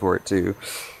back then for it, too.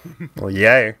 Well,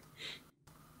 yay.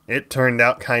 It turned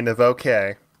out kind of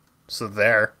okay. So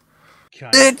there.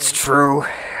 It's true.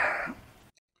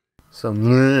 So,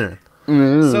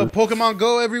 So Pokemon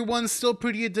Go, everyone's still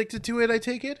pretty addicted to it, I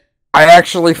take it? I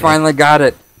actually finally got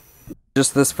it.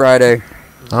 Just this Friday.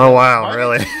 Oh, wow,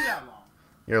 really?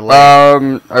 You're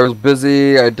late. I was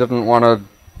busy, I didn't want to...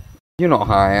 You know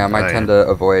how I am, I tend to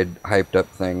avoid hyped up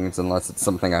things unless it's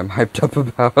something I'm hyped up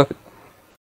about.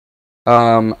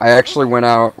 I actually went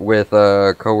out with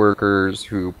coworkers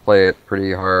who play it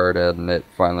pretty hard, and it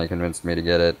finally convinced me to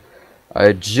get it.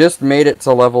 I just made it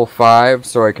to level 5,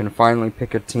 so I can finally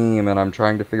pick a team, and I'm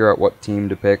trying to figure out what team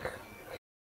to pick.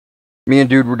 Me and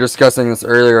Dude were discussing this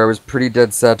earlier. I was pretty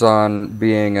dead set on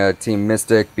being a Team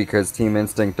Mystic, because Team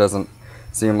Instinct doesn't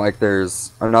seem like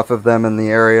there's enough of them in the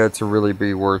area to really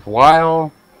be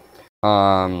worthwhile.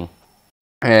 And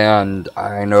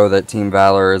I know that Team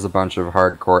Valor is a bunch of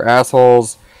hardcore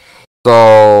assholes.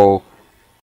 So,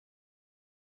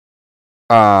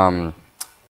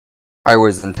 I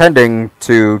was intending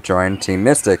to join Team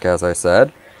Mystic, as I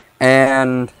said,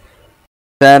 and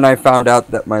then I found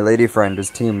out that my lady friend is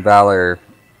Team Valor,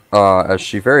 as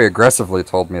she very aggressively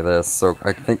told me this, so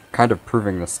I think kind of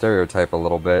proving the stereotype a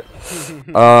little bit.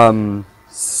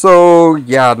 So,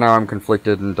 yeah, now I'm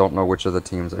conflicted and don't know which of the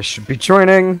teams I should be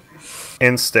joining.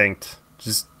 Instinct.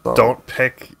 Just don't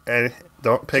pick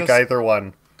either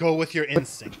one. Go with your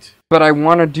instinct. But I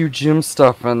want to do gym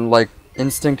stuff, and,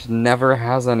 Instinct never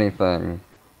has anything.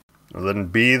 Well, then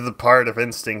be the part of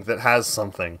Instinct that has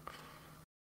something.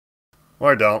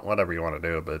 Or don't, whatever you want to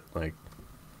do, but,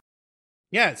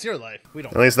 Yeah, it's your life. We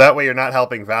don't. At least that way you're not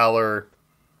helping Valor,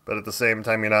 but at the same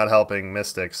time you're not helping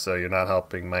Mystics, so you're not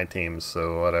helping my teams,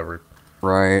 so whatever.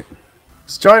 Right.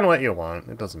 Just join what you want,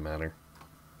 it doesn't matter.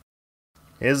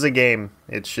 It is a game.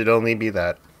 It should only be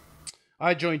that.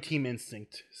 I joined Team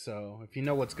Instinct, so if you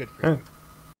know what's good for you.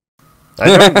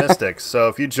 I joined Mystics, so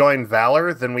if you join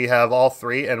Valor, then we have all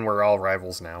three, and we're all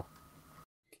rivals now.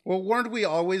 Well, weren't we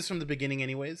always from the beginning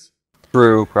anyways?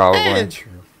 True, probably.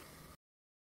 True.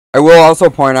 I will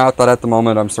also point out that at the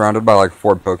moment I'm surrounded by like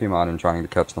 4 Pokemon and trying to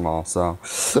catch them all, so...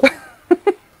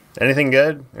 Anything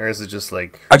good? Or is it just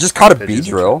like... I just caught a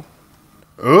Beedrill.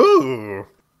 Ooh!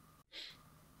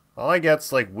 All I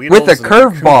get's like Weedles With a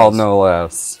curveball, no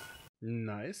less.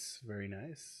 Nice. Very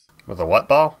nice. With a what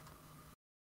ball?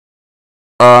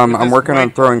 I'm working on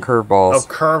throwing curveballs. Oh,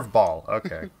 curveball.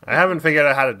 Okay. I haven't figured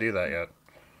out how to do that yet.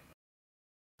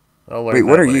 I'll learn Wait,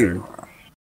 what that are later. you?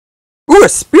 Ooh, a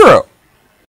Spearow!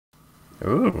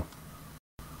 Ooh.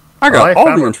 I got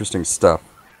all the interesting stuff.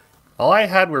 All I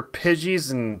had were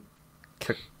Pidgeys and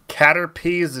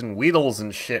Caterpies and Weedles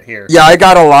and shit here. Yeah, I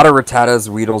got a lot of Rattatas,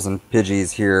 Weedles, and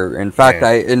Pidgeys here. In fact,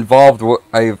 I evolved one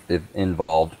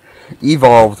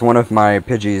of my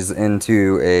Pidgeys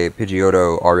into a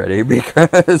Pidgeotto already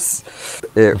because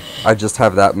I just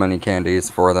have that many candies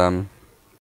for them.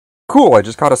 Cool, I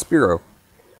just caught a Spearow.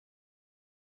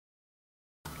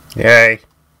 Yay.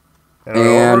 And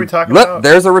what were we talking about?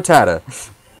 There's a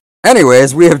Rattata.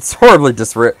 Anyways, we have horribly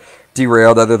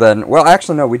derailed other than... Well,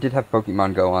 actually, no, we did have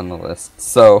Pokemon Go on the list,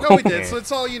 so... No, we did, so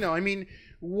it's all, I mean,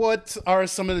 what are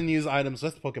some of the news items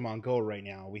with Pokemon Go right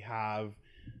now? We have...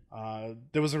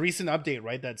 there was a recent update,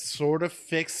 right, that sort of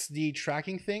fixed the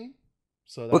tracking thing?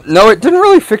 So no, it didn't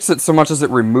really fix it so much as it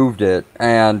removed it,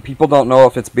 and people don't know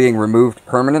if it's being removed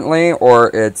permanently or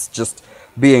it's just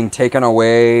being taken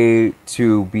away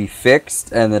to be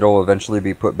fixed, and it'll eventually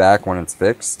be put back when it's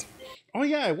fixed. Oh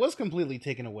yeah, it was completely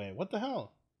taken away. What the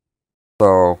hell?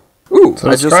 So, so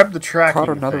I describe the tracking caught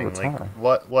another thing.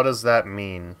 Like, what does that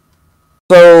mean?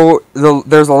 So,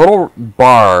 there's a little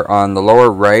bar on the lower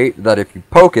right that if you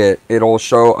poke it, it'll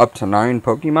show up to 9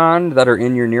 Pokemon that are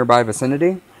in your nearby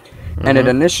vicinity. Mm-hmm. And it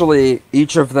initially,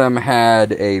 each of them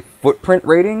had a footprint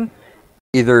rating,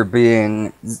 either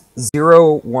being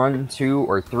 0, 1, 2,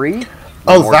 or 3.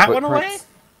 Oh, that went away?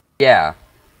 Yeah.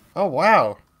 Oh,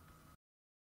 wow.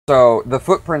 So, the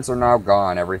footprints are now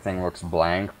gone. Everything looks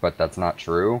blank, but that's not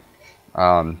true.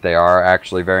 They are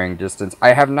actually varying distance.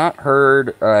 I have not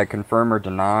heard confirm or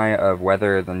deny of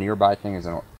whether the nearby thing is...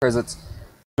 Because it's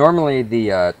normally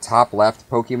the top left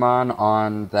Pokemon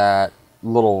on that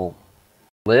little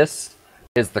list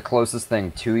is the closest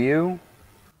thing to you.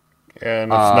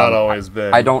 And it's not always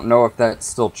been. I don't know if that's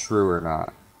still true or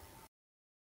not.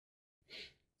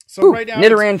 So right now,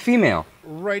 Nidoran female.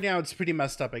 Right now, it's pretty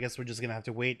messed up. I guess we're just gonna have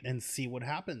to wait and see what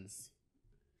happens.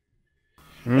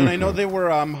 Mm-hmm. And I know they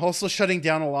were also shutting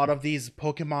down a lot of these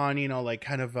Pokemon, like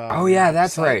kind of. Oh yeah,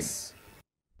 that's sites.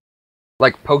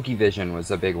 Right. Like Pokevision was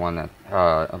a big one that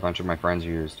a bunch of my friends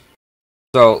used.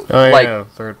 So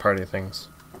third-party things.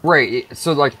 Right.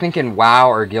 So like thinking WoW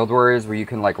or Guild Wars, where you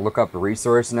can like look up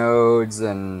resource nodes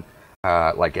and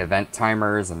like event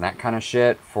timers and that kind of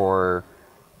shit for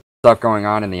stuff going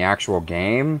on in the actual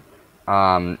game.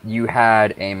 You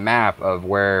had a map of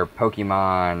where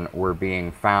Pokemon were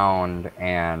being found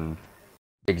and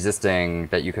existing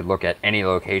that you could look at any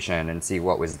location and see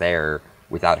what was there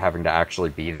without having to actually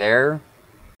be there.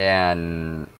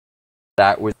 And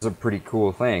that was a pretty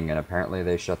cool thing, and apparently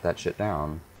they shut that shit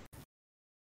down.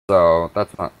 So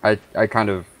that's not... I kind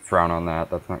of frown on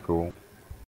that. That's not cool.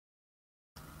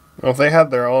 Well, if they had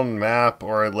their own map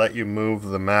or let you move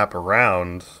the map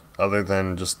around... Other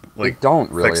than just, like, they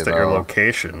don't really, fixed at your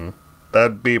location.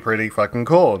 That'd be pretty fucking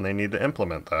cool, and they need to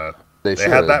implement that. They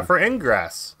had that for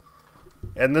Ingress.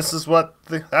 And this is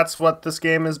that's what this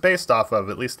game is based off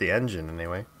of, at least the engine,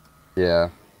 anyway. Yeah.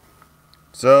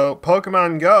 So,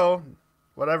 Pokemon Go,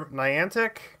 whatever,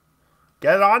 Niantic,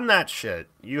 get on that shit.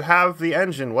 You have the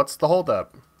engine, what's the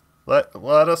holdup? Let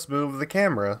us move the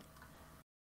camera.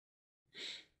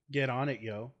 Get on it,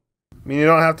 yo. I mean, you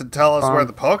don't have to tell us where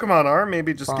the Pokemon are.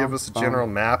 Maybe just give us a general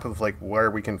map of, like,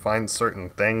 where we can find certain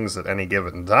things at any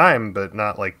given time, but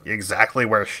not, like, exactly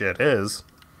where shit is.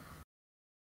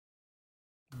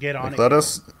 Get on it.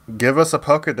 Give us a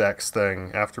Pokedex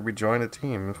thing after we join a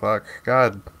team. Fuck.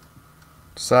 God.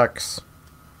 Sucks.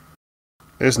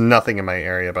 There's nothing in my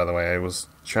area, by the way. I was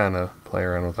trying to play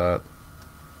around with that.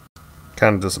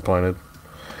 Kind of disappointed.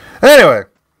 Anyway.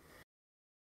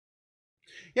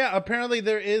 Yeah, apparently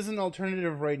there is an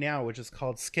alternative right now, which is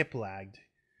called Skiplagged,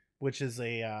 which is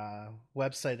a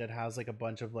website that has like a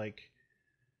bunch of like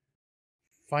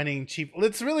finding cheap.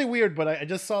 It's really weird, but I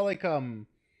just saw like a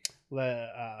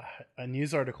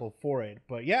news article for it.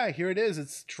 But yeah, here it is.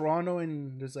 It's Toronto,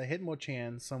 and there's a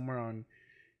Hitmonchan somewhere on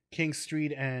King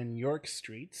Street and York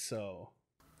Street. So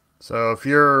if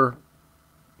you're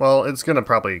Well, it's gonna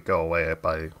probably go away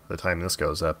by the time this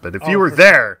goes up. But if you Oh, were for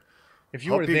there, If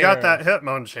you hope were you there, got that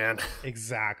Hitmonchan.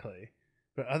 exactly.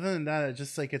 But other than that, it's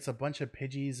just like it's a bunch of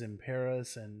Pidgeys and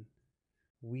Paras and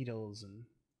Weedles, and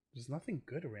there's nothing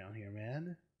good around here,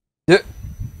 man. Yeah.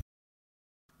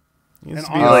 Needs And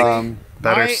to be honestly, like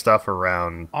better my- stuff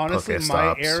around. Honestly, my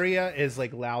Pokestops. area is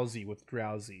like lousy with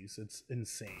drowsies. It's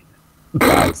insane.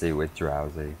 Drowsy with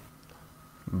drowsy.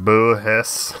 Boo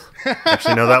hiss.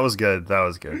 Actually, no, that was good. That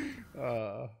was good.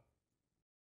 Eevee!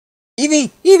 Eevee!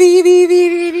 Eevee!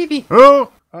 Eevee! Eevee!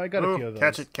 Oh! I got a few of those.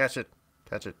 Catch it! Catch it!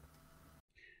 Catch it!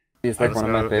 He's like Let one us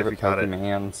of my know favorite if you caught it.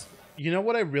 Pokemons. You know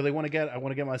what I really want to get? I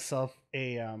want to get myself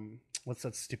a what's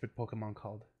that stupid Pokemon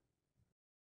called?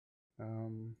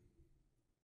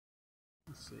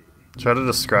 Let's see. Try to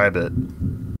describe it.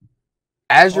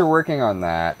 As you're working on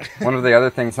that, one of the other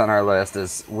things on our list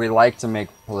is we like to make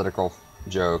political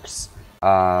jokes.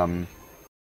 Ireland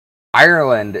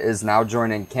is now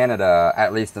joining Canada,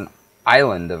 at least an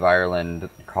island of Ireland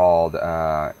called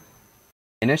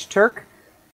Inishturk.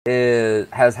 It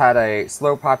has had a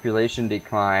slow population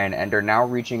decline and are now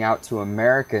reaching out to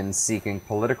Americans seeking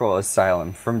political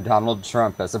asylum from Donald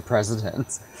Trump as a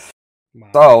president. Wow.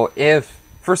 So, if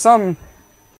for some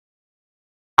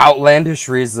outlandish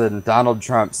reason Donald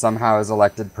Trump somehow is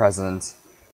elected president,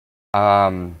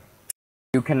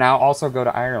 you can now also go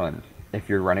to Ireland if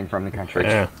you're running from the country.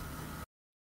 Yeah.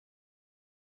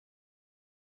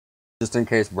 Just in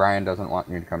case Bryan doesn't want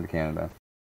you to come to Canada.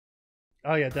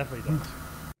 Oh yeah, definitely does.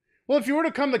 Well, if you were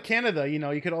to come to Canada, you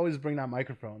know, you could always bring that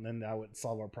microphone, then that would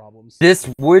solve our problems. This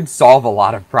would solve a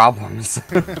lot of problems.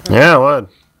 Yeah, it would.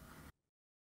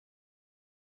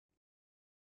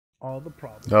 All the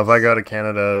problems. So if I go to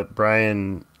Canada,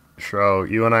 Bryan, Shro,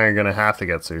 you and I are gonna have to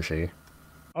get sushi.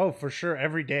 Oh, for sure,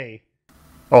 every day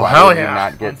Oh Why hell would you yeah!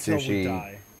 not get until we sushi,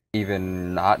 die.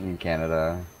 even not in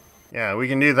Canada? Yeah, we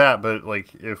can do that. But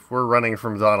like, if we're running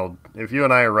from if you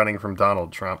and I are running from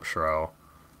Donald Trump, Shro,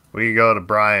 we go to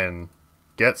Bryan,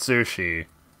 get sushi,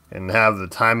 and have the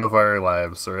time of our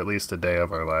lives, or at least a day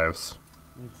of our lives,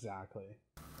 Exactly.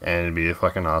 and it'd be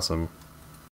fucking awesome.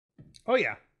 Oh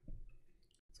yeah,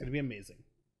 it's gonna be amazing.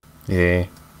 Yeah.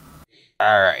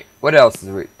 Alright, what else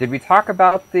did we talk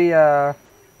about the,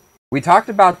 we talked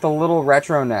about the little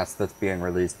retro NES that's being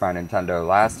released by Nintendo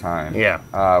last time.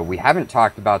 Yeah. We haven't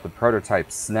talked about the prototype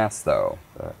SNES, though.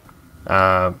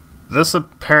 But... This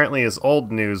apparently is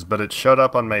old news, but it showed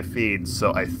up on my feed,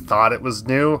 so I thought it was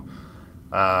new.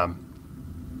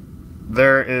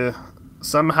 There is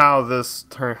somehow this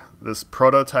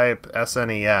prototype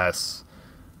SNES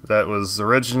that was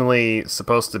originally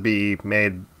supposed to be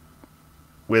made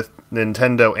with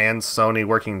Nintendo and Sony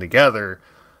working together.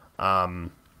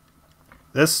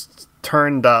 This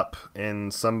turned up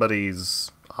in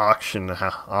somebody's auction,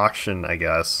 I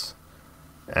guess.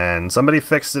 And somebody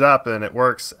fixed it up, and it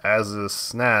works as a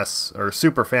SNES, or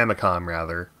Super Famicom,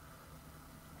 rather.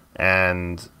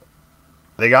 And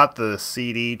they got the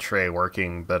CD tray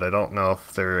working, but I don't know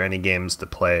if there are any games to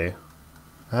play.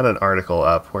 I had an article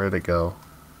up. Where'd it go?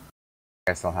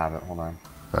 I still have it, hold on.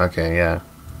 Okay, yeah.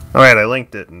 Alright, I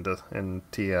linked it in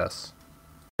TS.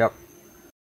 Yep.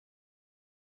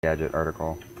 Gadget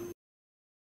article.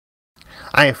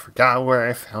 I forgot where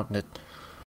I found it.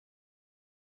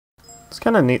 It's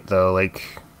kind of neat though.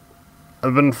 Like,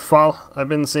 I've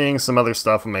been seeing some other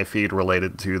stuff on my feed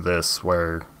related to this,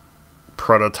 where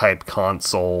prototype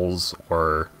consoles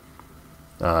or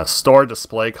store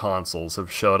display consoles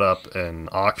have showed up in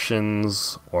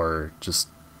auctions or just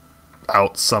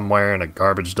out somewhere in a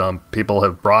garbage dump. People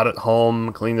have brought it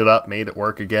home, cleaned it up, made it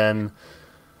work again.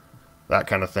 That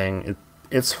kind of thing.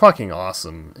 It's fucking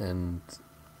awesome, and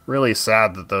really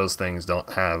sad that those things don't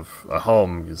have a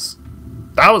home, because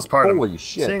that was part Holy of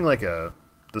shit. seeing like a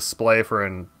display for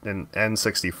an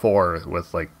N64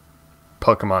 with like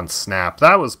Pokemon Snap.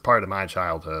 That was part of my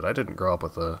childhood. I didn't grow up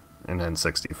with an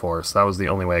N64, so that was the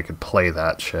only way I could play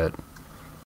that shit.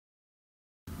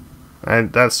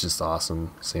 And that's just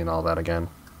awesome, seeing all that again.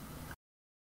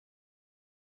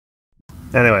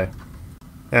 Anyway,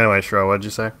 Shro, what'd you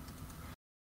say?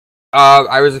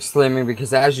 I was exclaiming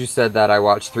because as you said that, I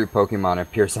watched 3 Pokemon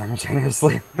appear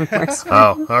simultaneously on my screen.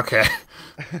 Oh, okay.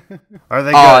 Are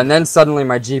they Oh, good? and then suddenly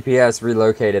my GPS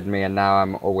relocated me, and now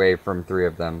I'm away from 3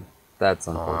 of them. That's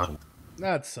unfortunate.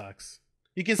 That sucks.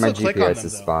 You can My still click on GPS them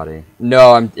is though. spotty.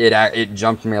 No, it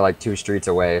jumped me like 2 streets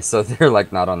away, so they're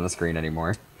like not on the screen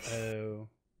anymore. Oh,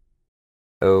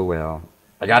 Oh well.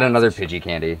 I got another Pidgey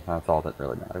candy. That's all that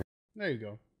really matters. there you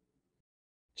go.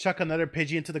 Chuck another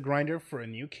Pidgey into the grinder for a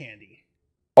new candy.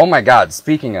 Oh my god,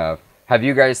 speaking of, have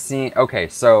you guys seen... Okay,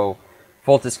 so,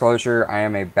 full disclosure, I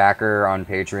am a backer on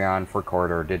Patreon for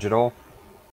Corridor Digital.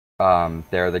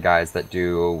 They're the guys that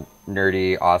do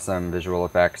nerdy, awesome visual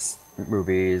effects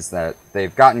movies that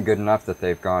they've gotten good enough that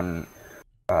they've gone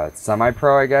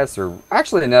semi-pro, I guess, or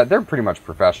actually, no, they're pretty much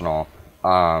professional.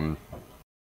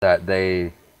 That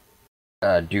they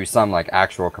do some like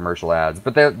actual commercial ads,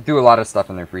 but they do a lot of stuff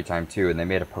in their free time too. And they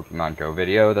made a Pokemon Go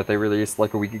video that they released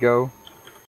like a week ago.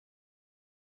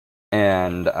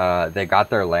 And they got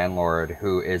their landlord,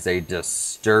 who is a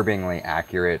disturbingly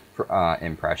accurate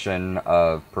impression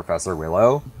of Professor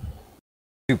Willow,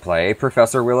 to play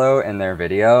Professor Willow in their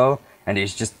video. And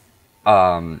he's just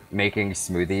making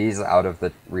smoothies out of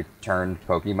the returned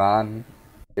Pokemon.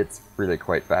 It's really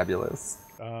quite fabulous.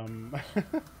 I'll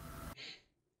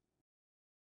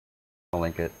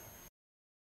link it.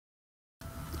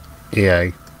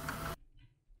 Yeah.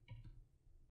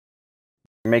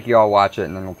 Make you all watch it,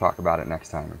 and then we'll talk about it next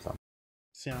time or something.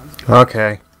 Sounds good.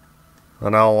 Okay.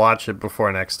 Then I'll watch it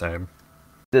before next time.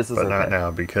 This is but okay. Not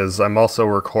now, because I'm also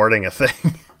recording a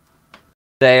thing.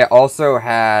 They also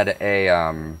had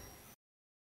a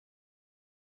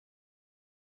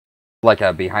like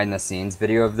a behind-the-scenes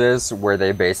video of this, where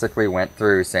they basically went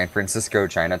through San Francisco,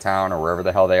 Chinatown, or wherever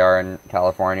the hell they are in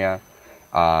California,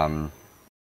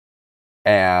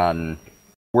 and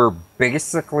we're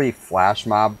basically flash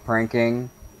mob pranking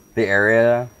the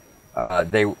area.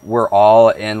 They were all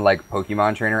in like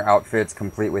Pokemon trainer outfits,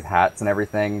 complete with hats and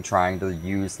everything, trying to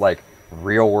use like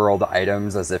real world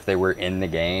items as if they were in the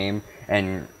game,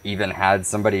 and even had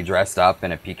somebody dressed up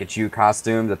in a Pikachu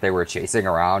costume that they were chasing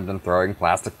around and throwing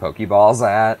plastic Pokeballs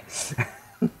at.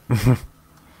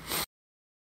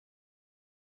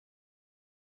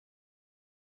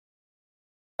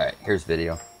 Alright, here's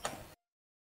video.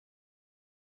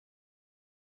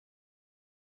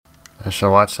 I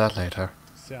shall watch that later.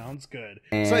 Sounds good.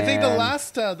 And So I think the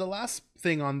last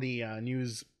thing on the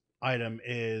news item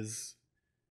is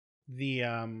the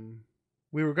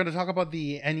we were going to talk about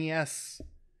the NES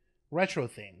retro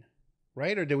thing,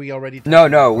 right? Or did we already? No,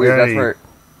 we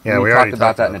we talked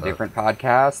about that in a that. different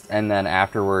podcast, and then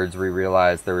afterwards we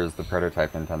realized there was the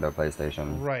prototype Nintendo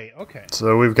PlayStation. Right. Okay.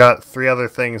 So we've got 3 other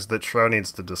things that Shro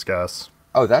needs to discuss.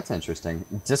 Oh, that's interesting.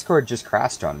 Discord just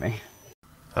crashed on me.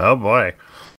 Oh boy.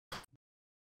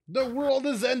 The world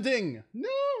is ending.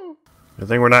 No. Good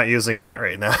thing we're not using it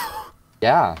right now.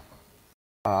 Yeah.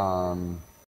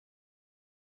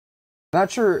 Not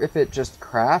sure if it just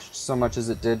crashed so much as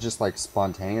it did just like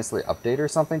spontaneously update or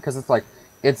something, because it's like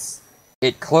it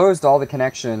closed all the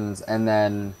connections and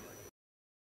then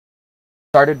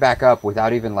started back up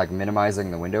without even like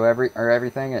minimizing the window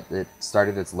everything. It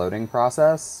started its loading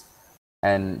process,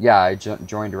 and yeah, I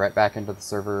joined right back into the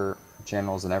server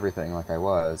channels and everything like I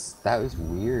was. That was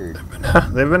weird.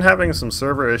 They've been having some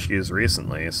server issues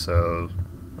recently, so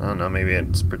I don't know, maybe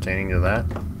it's pertaining to that.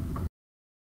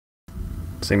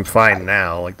 Seems fine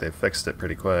now, like they fixed it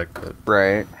pretty quick, but...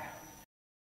 Right.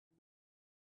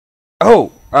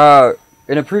 Oh,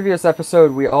 in a previous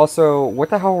episode, we also... What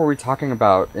the hell were we talking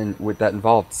about with that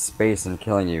involved space and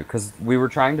killing you? Because we were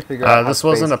trying to figure out how this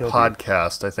wasn't a space killed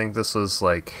podcast. I think this was,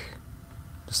 like,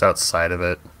 just outside of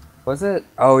it. Was it?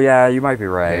 Oh, yeah, you might be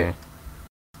right. Yeah.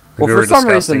 Well, We for were some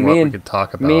discussing reason, what we could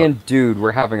talk about. me and Dude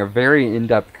were having a very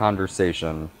in-depth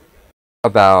conversation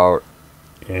about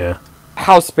Yeah.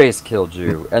 how space killed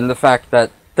you, and the fact that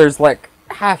there's like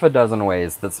half a dozen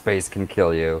ways that space can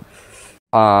kill you.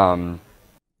 And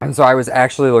so I was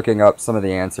actually looking up some of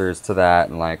the answers to that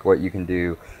and like what you can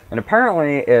do. And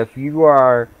apparently, if you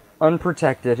are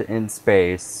unprotected in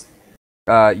space,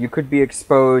 you could be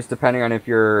exposed, depending on if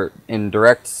you're in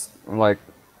direct like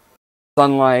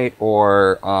sunlight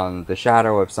or on the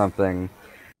shadow of something.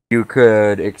 You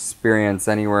could experience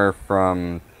anywhere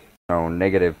from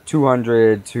negative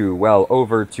 200 to well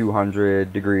over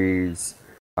 200 degrees.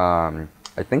 I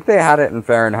think they had it in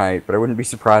Fahrenheit, but I wouldn't be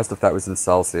surprised if that was in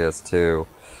Celsius too.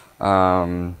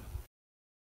 So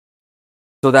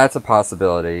that's a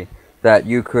possibility, that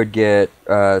you could get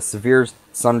severe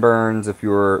sunburns if you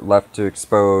were left to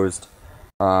exposed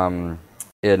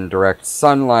in direct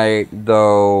sunlight,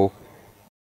 though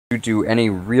to do any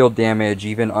real damage,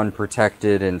 even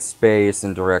unprotected in space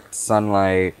in direct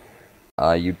sunlight,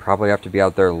 you'd probably have to be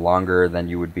out there longer than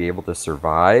you would be able to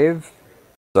survive.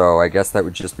 So I guess that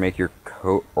would just make your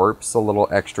corpse a little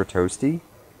extra toasty.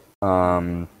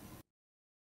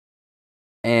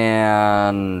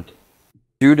 And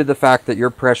due to the fact that you're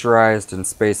pressurized and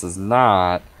space is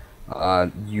not,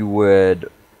 you would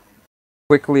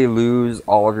quickly lose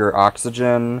all of your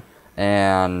oxygen,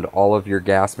 and all of your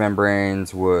gas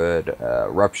membranes would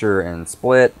rupture and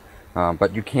split.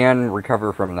 But you can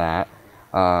recover from that.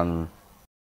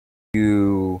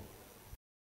 it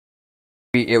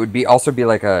would be also be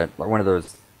like one of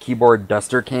those keyboard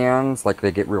duster cans, like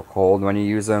they get real cold when you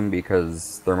use them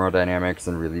because thermodynamics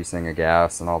and releasing a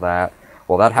gas and all that.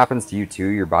 Well, that happens to you too.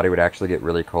 Your body would actually get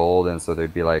really cold, and so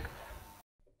there'd be like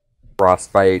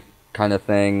frostbite kind of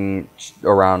thing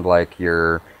around like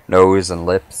your nose and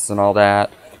lips and all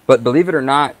that. But believe it or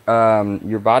not,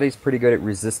 your body's pretty good at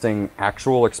resisting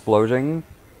actual explosion.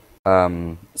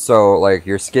 So like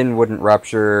your skin wouldn't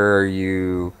rupture,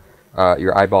 your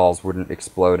eyeballs wouldn't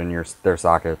explode in their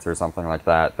sockets or something like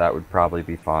that. That would probably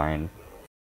be fine.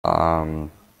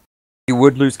 You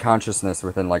would lose consciousness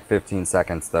within like 15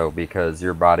 seconds though, because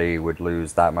your body would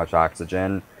lose that much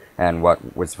oxygen, and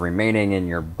what was remaining in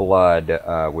your blood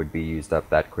would be used up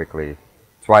that quickly.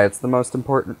 That's why it's the most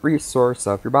important resource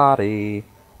of your body.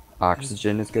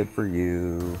 Oxygen is good for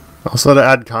you. Also, to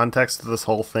add context to this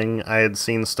whole thing, I had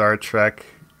seen Star Trek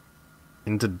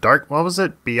Into Dark... What was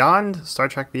it? Beyond? Star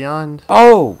Trek Beyond?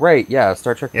 Oh, right, yeah,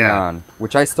 Star Trek Beyond,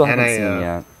 which I still haven't seen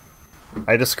yet.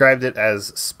 I described it as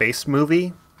space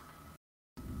movie,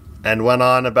 and went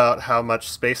on about how much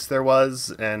space there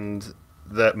was, and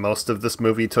that most of this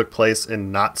movie took place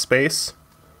in not space.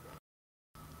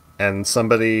 And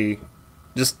somebody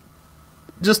just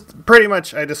pretty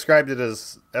much, I described it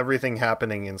as everything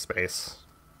happening in space.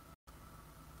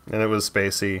 And it was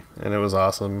spacey, and it was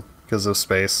awesome because of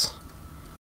space.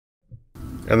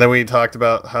 And then we talked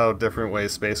about how different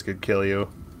ways space could kill you.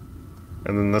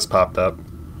 And then this popped up.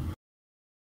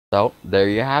 So, there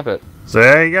you have it. So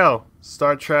there you go.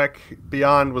 Star Trek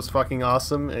Beyond was fucking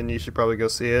awesome, and you should probably go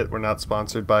see it. We're not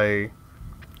sponsored by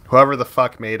whoever the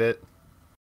fuck made it.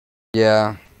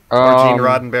 Yeah. Or Gene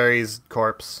Roddenberry's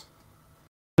corpse.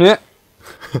 Yeah.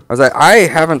 I was like, I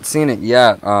haven't seen it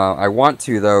yet. I want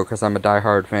to, though, because I'm a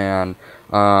diehard fan.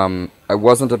 I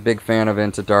wasn't a big fan of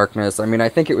Into Darkness. I mean, I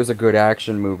think it was a good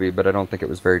action movie, but I don't think it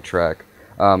was very Trek.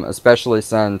 Especially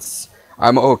since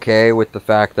I'm okay with the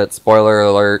fact that, spoiler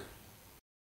alert,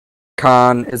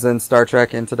 Khan is in Star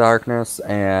Trek Into Darkness,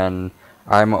 and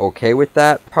I'm okay with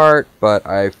that part, but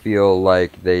I feel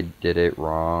like they did it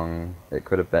wrong. It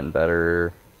could have been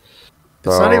better.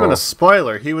 It's not even a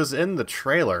spoiler. He was in the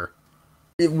trailer.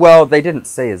 Well, they didn't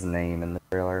say his name in the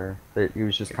trailer. He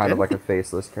was just kind of like a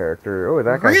faceless character. Oh,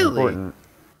 that guy's important.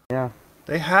 Yeah.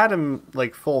 They had him,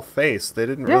 like, full face. They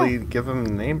didn't really give him a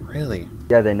name, really.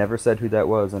 Yeah, they never said who that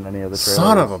was in any of the trailers.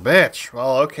 Son of a bitch.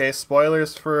 Well, okay,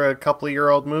 spoilers for a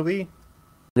couple-year-old movie?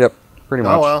 Yep, pretty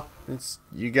much. Oh, well.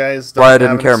 You guys don't have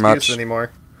an care excuse much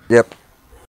anymore. Yep.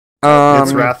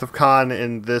 It's Wrath of Khan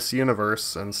in this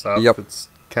universe and stuff. Yep. It's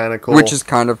kind of cool. Which is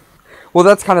kind of... Well,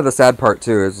 that's kind of the sad part,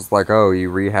 too. It's just like, oh, you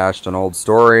rehashed an old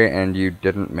story, and you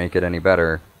didn't make it any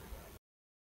better.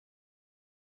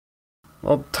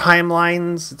 Well,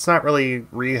 timelines, it's not really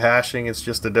rehashing, it's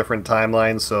just a different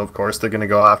timeline, so of course they're going to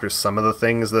go after some of the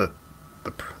things that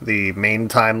the main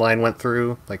timeline went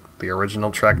through, like the original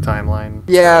Trek timeline.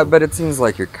 Yeah, but it seems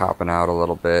like you're copping out a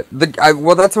little bit.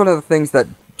 Well, that's one of the things that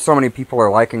so many people are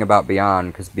liking about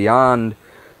Beyond, because Beyond...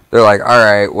 They're like,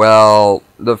 alright, well,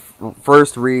 the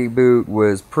first reboot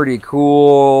was pretty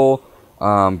cool,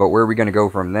 but where are we going to go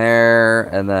from there?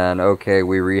 And then, okay,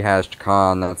 we rehashed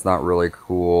Khan, that's not really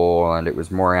cool, and it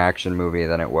was more action movie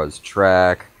than it was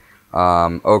Trek.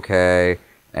 Okay,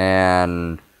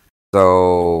 and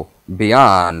so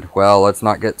Beyond, well, let's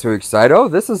not get too excited. Oh,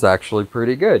 this is actually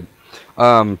pretty good.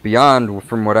 Beyond,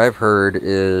 from what I've heard,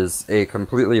 is a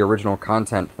completely original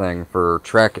content thing for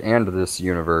Trek and this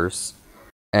universe.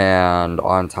 And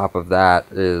on top of that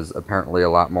is apparently a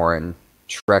lot more in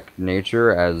Trek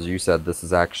nature. As you said, this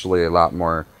is actually a lot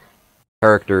more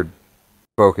character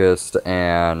focused,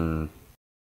 and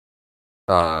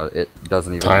it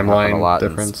doesn't even happen a lot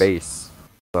in space.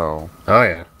 So, oh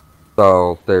yeah.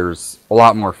 So there's a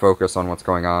lot more focus on what's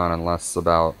going on and less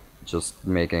about just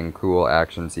making cool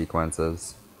action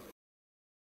sequences.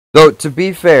 Though, to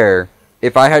be fair,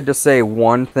 if I had to say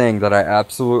one thing that I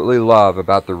absolutely love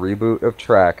about the reboot of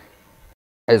Trek,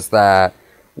 is that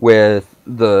with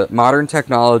the modern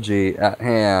technology at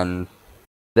hand,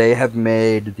 they have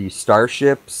made the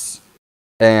starships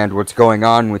and what's going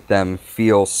on with them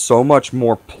feel so much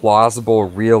more plausible,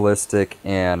 realistic,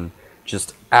 and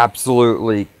just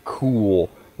absolutely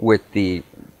cool with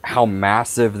how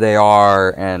massive they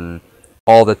are and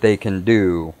all that they can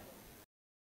do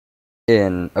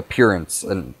in appearance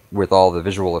and with all the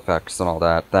visual effects and all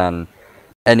that than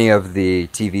any of the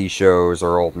TV shows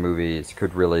or old movies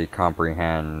could really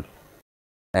comprehend.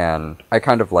 And I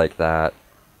kind of like that.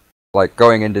 Like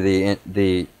going into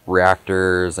the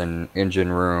reactors and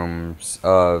engine rooms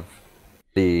of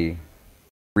the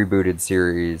rebooted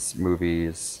series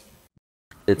movies.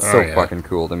 It's so fucking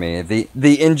cool to me.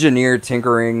 The engineer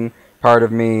tinkering part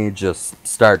of me just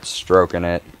starts stroking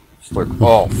it. It's like,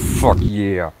 oh, fuck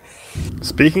yeah.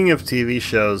 Speaking of TV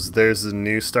shows, there's a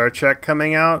new Star Trek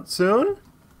coming out soon.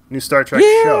 New Star Trek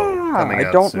show coming out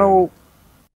I don't soon. know.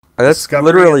 That's Discovery,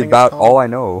 literally about all I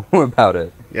know about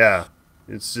it. Yeah.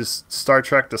 It's just Star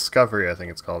Trek Discovery, I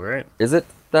think it's called, right? Is it?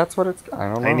 That's what it's...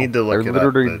 I don't know. I need to look it up. I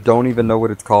literally don't even know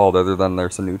what it's called other than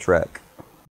there's a new Trek.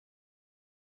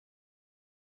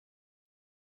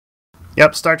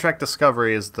 Yep, Star Trek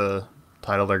Discovery is the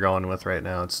title they're going with right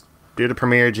now. It's due to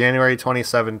premiere January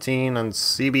 2017 on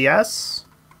CBS.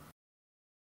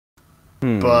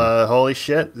 But holy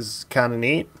shit, this is kind of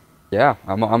neat. Yeah,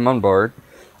 I'm on board.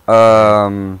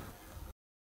 I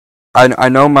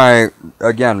know my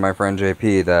friend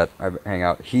JP that I hang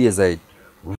out. He is a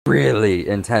really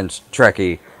intense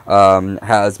Trekkie.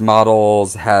 Has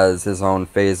models, has his own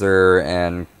phaser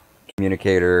and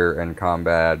communicator and comm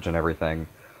badge and everything.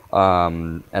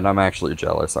 And I'm actually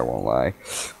jealous, I won't lie.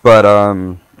 But,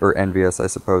 or envious, I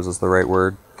suppose is the right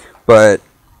word. But,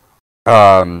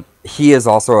 he is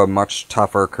also a much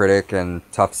tougher critic and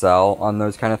tough sell on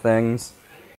those kind of things.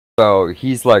 So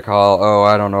he's like, oh,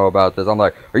 I don't know about this. I'm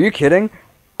like, are you kidding?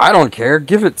 I don't care,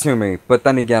 give it to me. But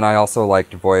then again, I also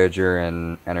liked Voyager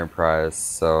and Enterprise,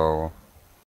 so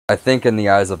I think in the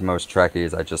eyes of most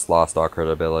Trekkies, I just lost all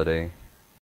credibility.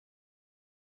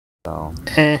 So...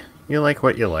 You like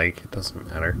what you like. It doesn't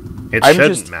matter. It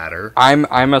shouldn't matter. I'm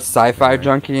a sci-fi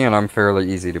junkie, and I'm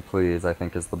fairly easy to please, I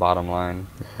think is the bottom line.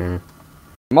 Mm-hmm.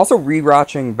 I'm also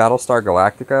rewatching Battlestar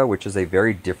Galactica, which is a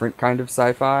very different kind of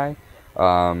sci-fi.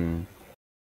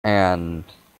 And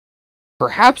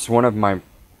perhaps one of my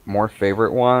more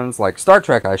favorite ones. Like Star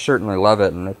Trek, I certainly love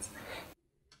it, and it's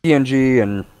TNG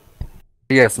and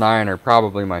DS9 are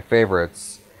probably my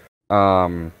favorites.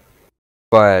 But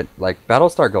like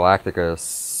Battlestar Galactica is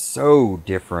so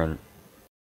different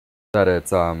that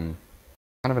it's kind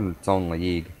of in its own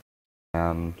league,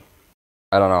 and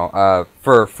I don't know.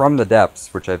 For From the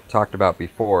Depths, which I've talked about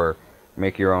before,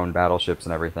 make your own battleships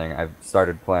and everything. I've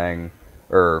started playing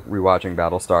or rewatching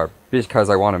Battlestar because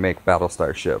I want to make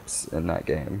Battlestar ships in that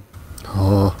game.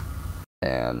 Oh.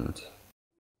 And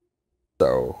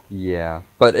so yeah,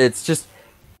 but it's just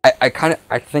I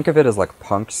think of it as like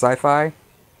punk sci-fi.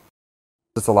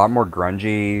 It's a lot more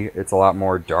grungy. It's a lot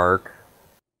more dark.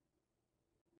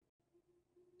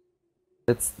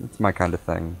 It's my kind of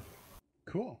thing.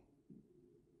 Cool.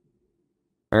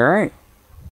 All right.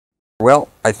 Well,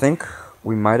 I think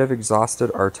we might have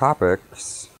exhausted our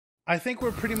topics. I think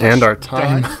we're pretty much and our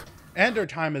time. done. And our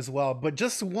time as well. But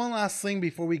just one last thing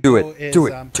before we Do go it. is...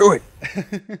 Do it.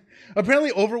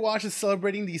 apparently Overwatch is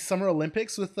celebrating the Summer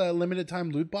Olympics with limited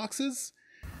time loot boxes.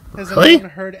 Has Really?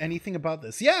 anyone heard anything about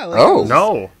this? Yeah. Like, Oh,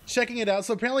 no. Checking it out.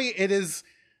 So apparently it is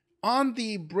on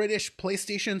the British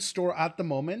PlayStation Store at the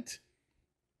moment.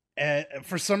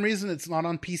 For some reason, it's not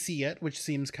on PC yet, which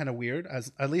seems kind of weird,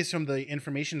 at least from the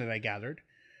information that I gathered.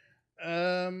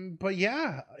 But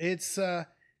yeah, it's...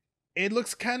 it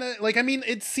looks kind of like, I mean,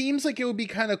 it seems like it would be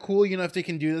kind of cool, you know, if they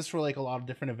can do this for like a lot of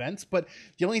different events. But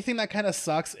the only thing that kind of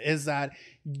sucks is that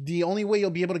the only way you'll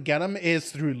be able to get them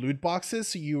is through loot boxes.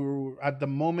 So you, at the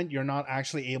moment, you're not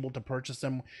actually able to purchase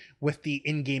them with the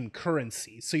in-game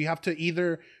currency. So you have to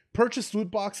either purchase loot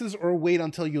boxes or wait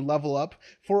until you level up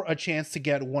for a chance to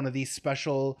get one of these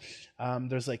special,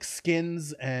 there's like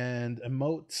skins and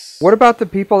emotes. What about the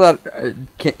people that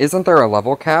isn't there a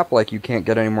level cap? Like you can't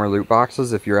get any more loot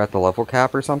boxes if you're at the level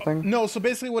cap or something? No, so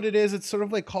basically what it is, it's sort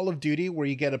of like Call of Duty where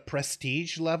you get a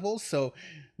prestige level. So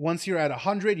once you're at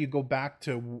 100, you go back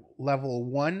to level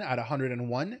 1 at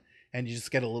 101 and you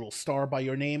just get a little star by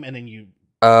your name, and then you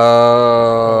Oh,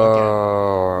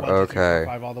 okay.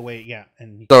 5 all the way, yeah.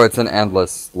 And So it's an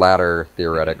endless ladder,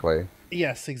 theoretically.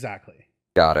 yes, exactly.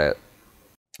 Got it.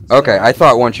 Okay, I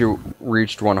thought once you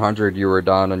reached 100, you were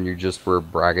done and you just were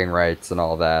bragging rights and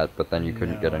all that, but then you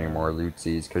couldn't get any more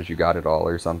lootsies because you got it all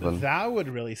or something. That would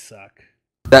really suck.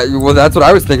 Well, that's what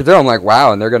I was thinking too. I'm like,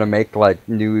 wow, and they're gonna make like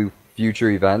new future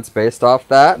events based off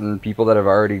that, and people that have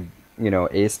already, you know,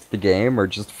 aced the game are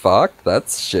just fucked.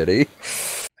 That's shitty.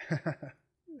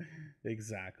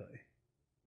 Exactly.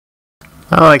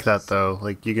 I like that though.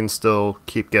 Like you can still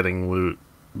keep getting loot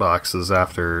boxes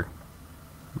after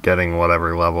getting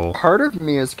whatever level. Part of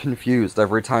me is confused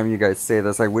every time you guys say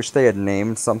this. I wish they had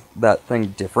named that thing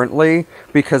differently,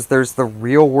 because there's the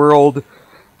real world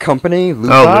company, Loot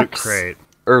Box, Loot Crate.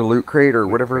 or Loot Crate, or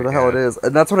whatever the hell it is,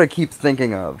 and that's what I keep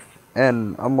thinking of.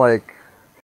 And I'm like,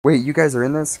 wait, you guys are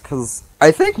in this? Because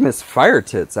I think Miss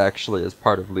Firetits actually is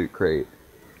part of Loot Crate.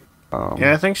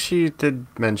 Yeah, I think she did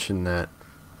mention that.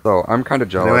 So I'm kind of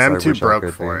jealous. No, I I'm too wish I broke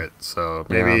could for be. it. So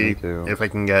Yeah, maybe me too. if I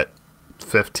can get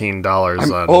 $15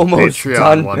 I'm on almost Patreon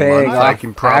done 1 paying month, I off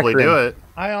can probably Akron. do it.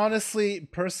 I honestly,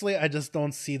 personally, I just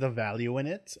don't see the value in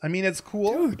it. I mean, it's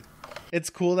cool. Dude. It's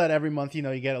cool that every month, you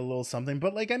know, you get a little something.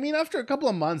 But, like, I mean, after a couple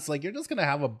of months, like, you're just going to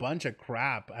have a bunch of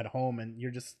crap at home. And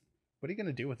you're just, what are you going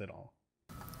to do with it all?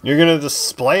 You're going to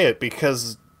display it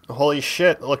because, holy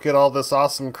shit, look at all this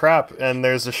awesome crap. And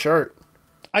there's a shirt.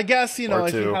 I guess, you know, Or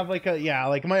if you two. have, like,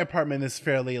 like, my apartment is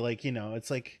fairly, like, you know, it's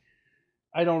like,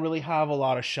 I don't really have a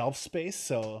lot of shelf space.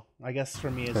 So I guess for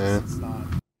me,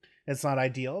 it's not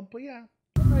ideal. But, yeah.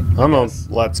 I'm a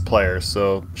Let's Player,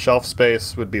 so shelf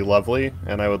space would be lovely,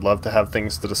 and I would love to have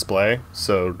things to display.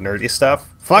 So nerdy stuff,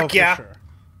 fuck yeah!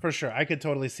 For sure, I could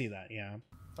totally see that. Yeah,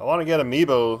 I want to get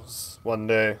amiibos one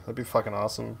day. That'd be fucking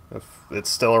awesome if it's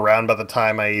still around by the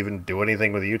time I even do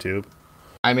anything with YouTube.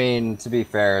 I mean, to be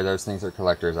fair, those things are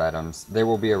collector's items. They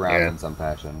will be around Yeah. in some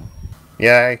fashion.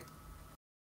 Yay!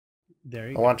 there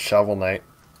you I go. want Shovel Knight.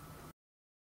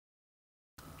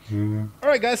 All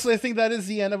right, guys. So I think that is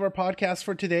the end of our podcast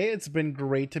for today. It's been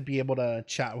great to be able to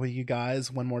chat with you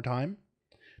guys one more time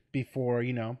before,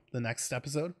 you know, the next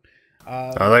episode.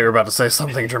 I thought you were about to say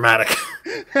something dramatic.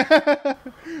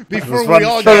 Before one we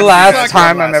all shot. get The last sucked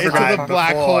time I'm ever into gonna the come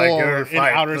black before I hole go in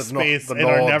fight outer the space the and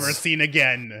are Nords. never seen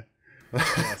again.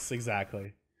 Yes,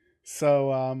 exactly.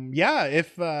 So, yeah,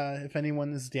 if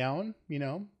anyone is down, you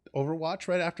know, Overwatch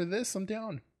right after this, I'm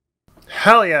down.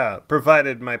 Hell yeah!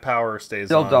 Provided my power stays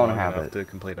Still on don't long have enough it. to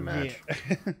complete a match.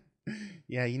 Yeah.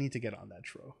 Yeah, you need to get on that,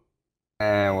 Tro.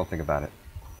 And we'll think about it.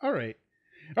 All right,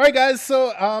 guys.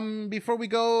 So, before we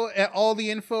go, all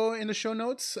the info in the show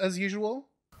notes as usual,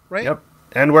 right? Yep.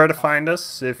 And where to find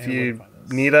us if And where to you find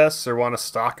us. need us or want to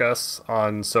stalk us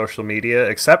on social media,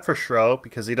 except for Shro,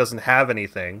 because he doesn't have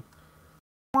anything.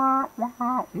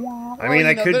 I mean,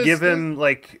 I could give him,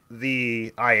 like,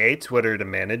 the IA Twitter to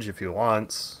manage if he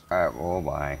wants. Oh,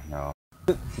 why? No.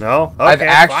 No? Okay,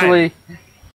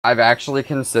 I've actually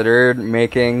considered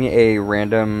making a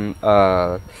random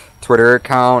Twitter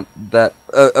account that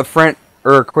a friend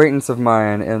or acquaintance of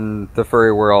mine in the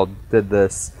furry world did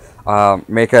this.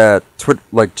 Make a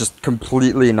like just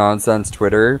completely nonsense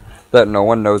Twitter that no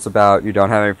one knows about. You don't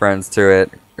have any friends to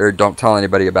it, or don't tell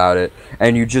anybody about it,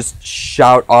 and you just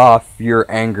shout off your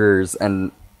angers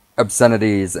and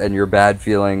obscenities and your bad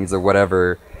feelings or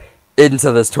whatever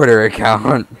into this Twitter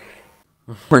account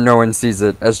where no one sees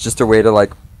it, as just a way to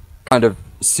like kind of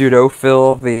pseudo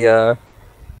fill the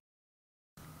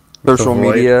social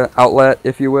void. media outlet,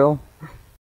 if you will.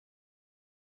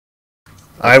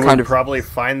 I would kind of- probably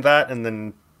find that and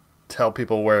then tell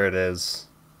people where it is.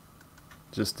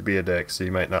 Just to be a dick, so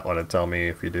you might not want to tell me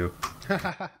if you do.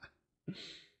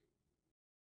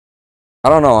 I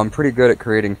don't know, I'm pretty good at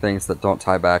creating things that don't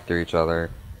tie back to each other.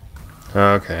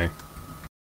 Okay.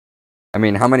 I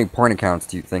mean, how many porn accounts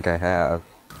do you think I have?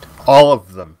 All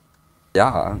of them.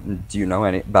 Yeah, do you know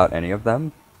about any of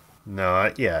them?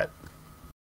 Not yet.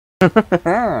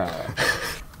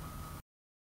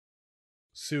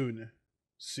 Soon.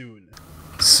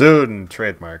 Soon,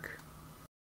 trademark.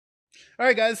 All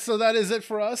right, guys. So that is it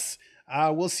for us.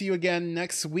 We'll see you again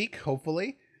next week,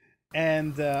 hopefully.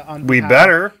 And on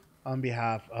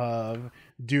behalf of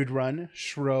Dude Run,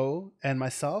 Shro, and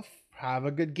myself, have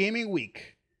a good gaming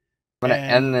week. I'm gonna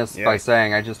end this by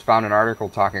saying I just found an article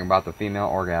talking about the female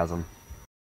orgasm.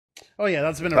 Oh yeah,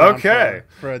 that's been around Okay.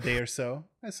 for a day or so.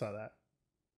 I saw that.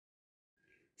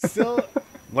 Still,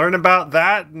 Learn about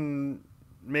that and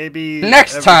maybe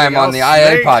Next time on the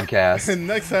IA Snake. podcast.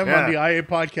 next time Yeah. on the IA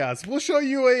podcast, we'll show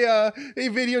you a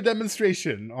video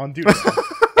demonstration on Dude.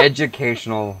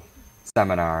 Educational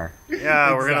seminar.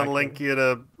 Yeah, we're Exactly. gonna link you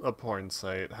to a porn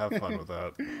site. Have fun with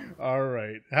that. All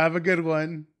right, have a good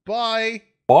one. Bye.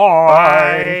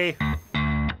 Bye. Bye.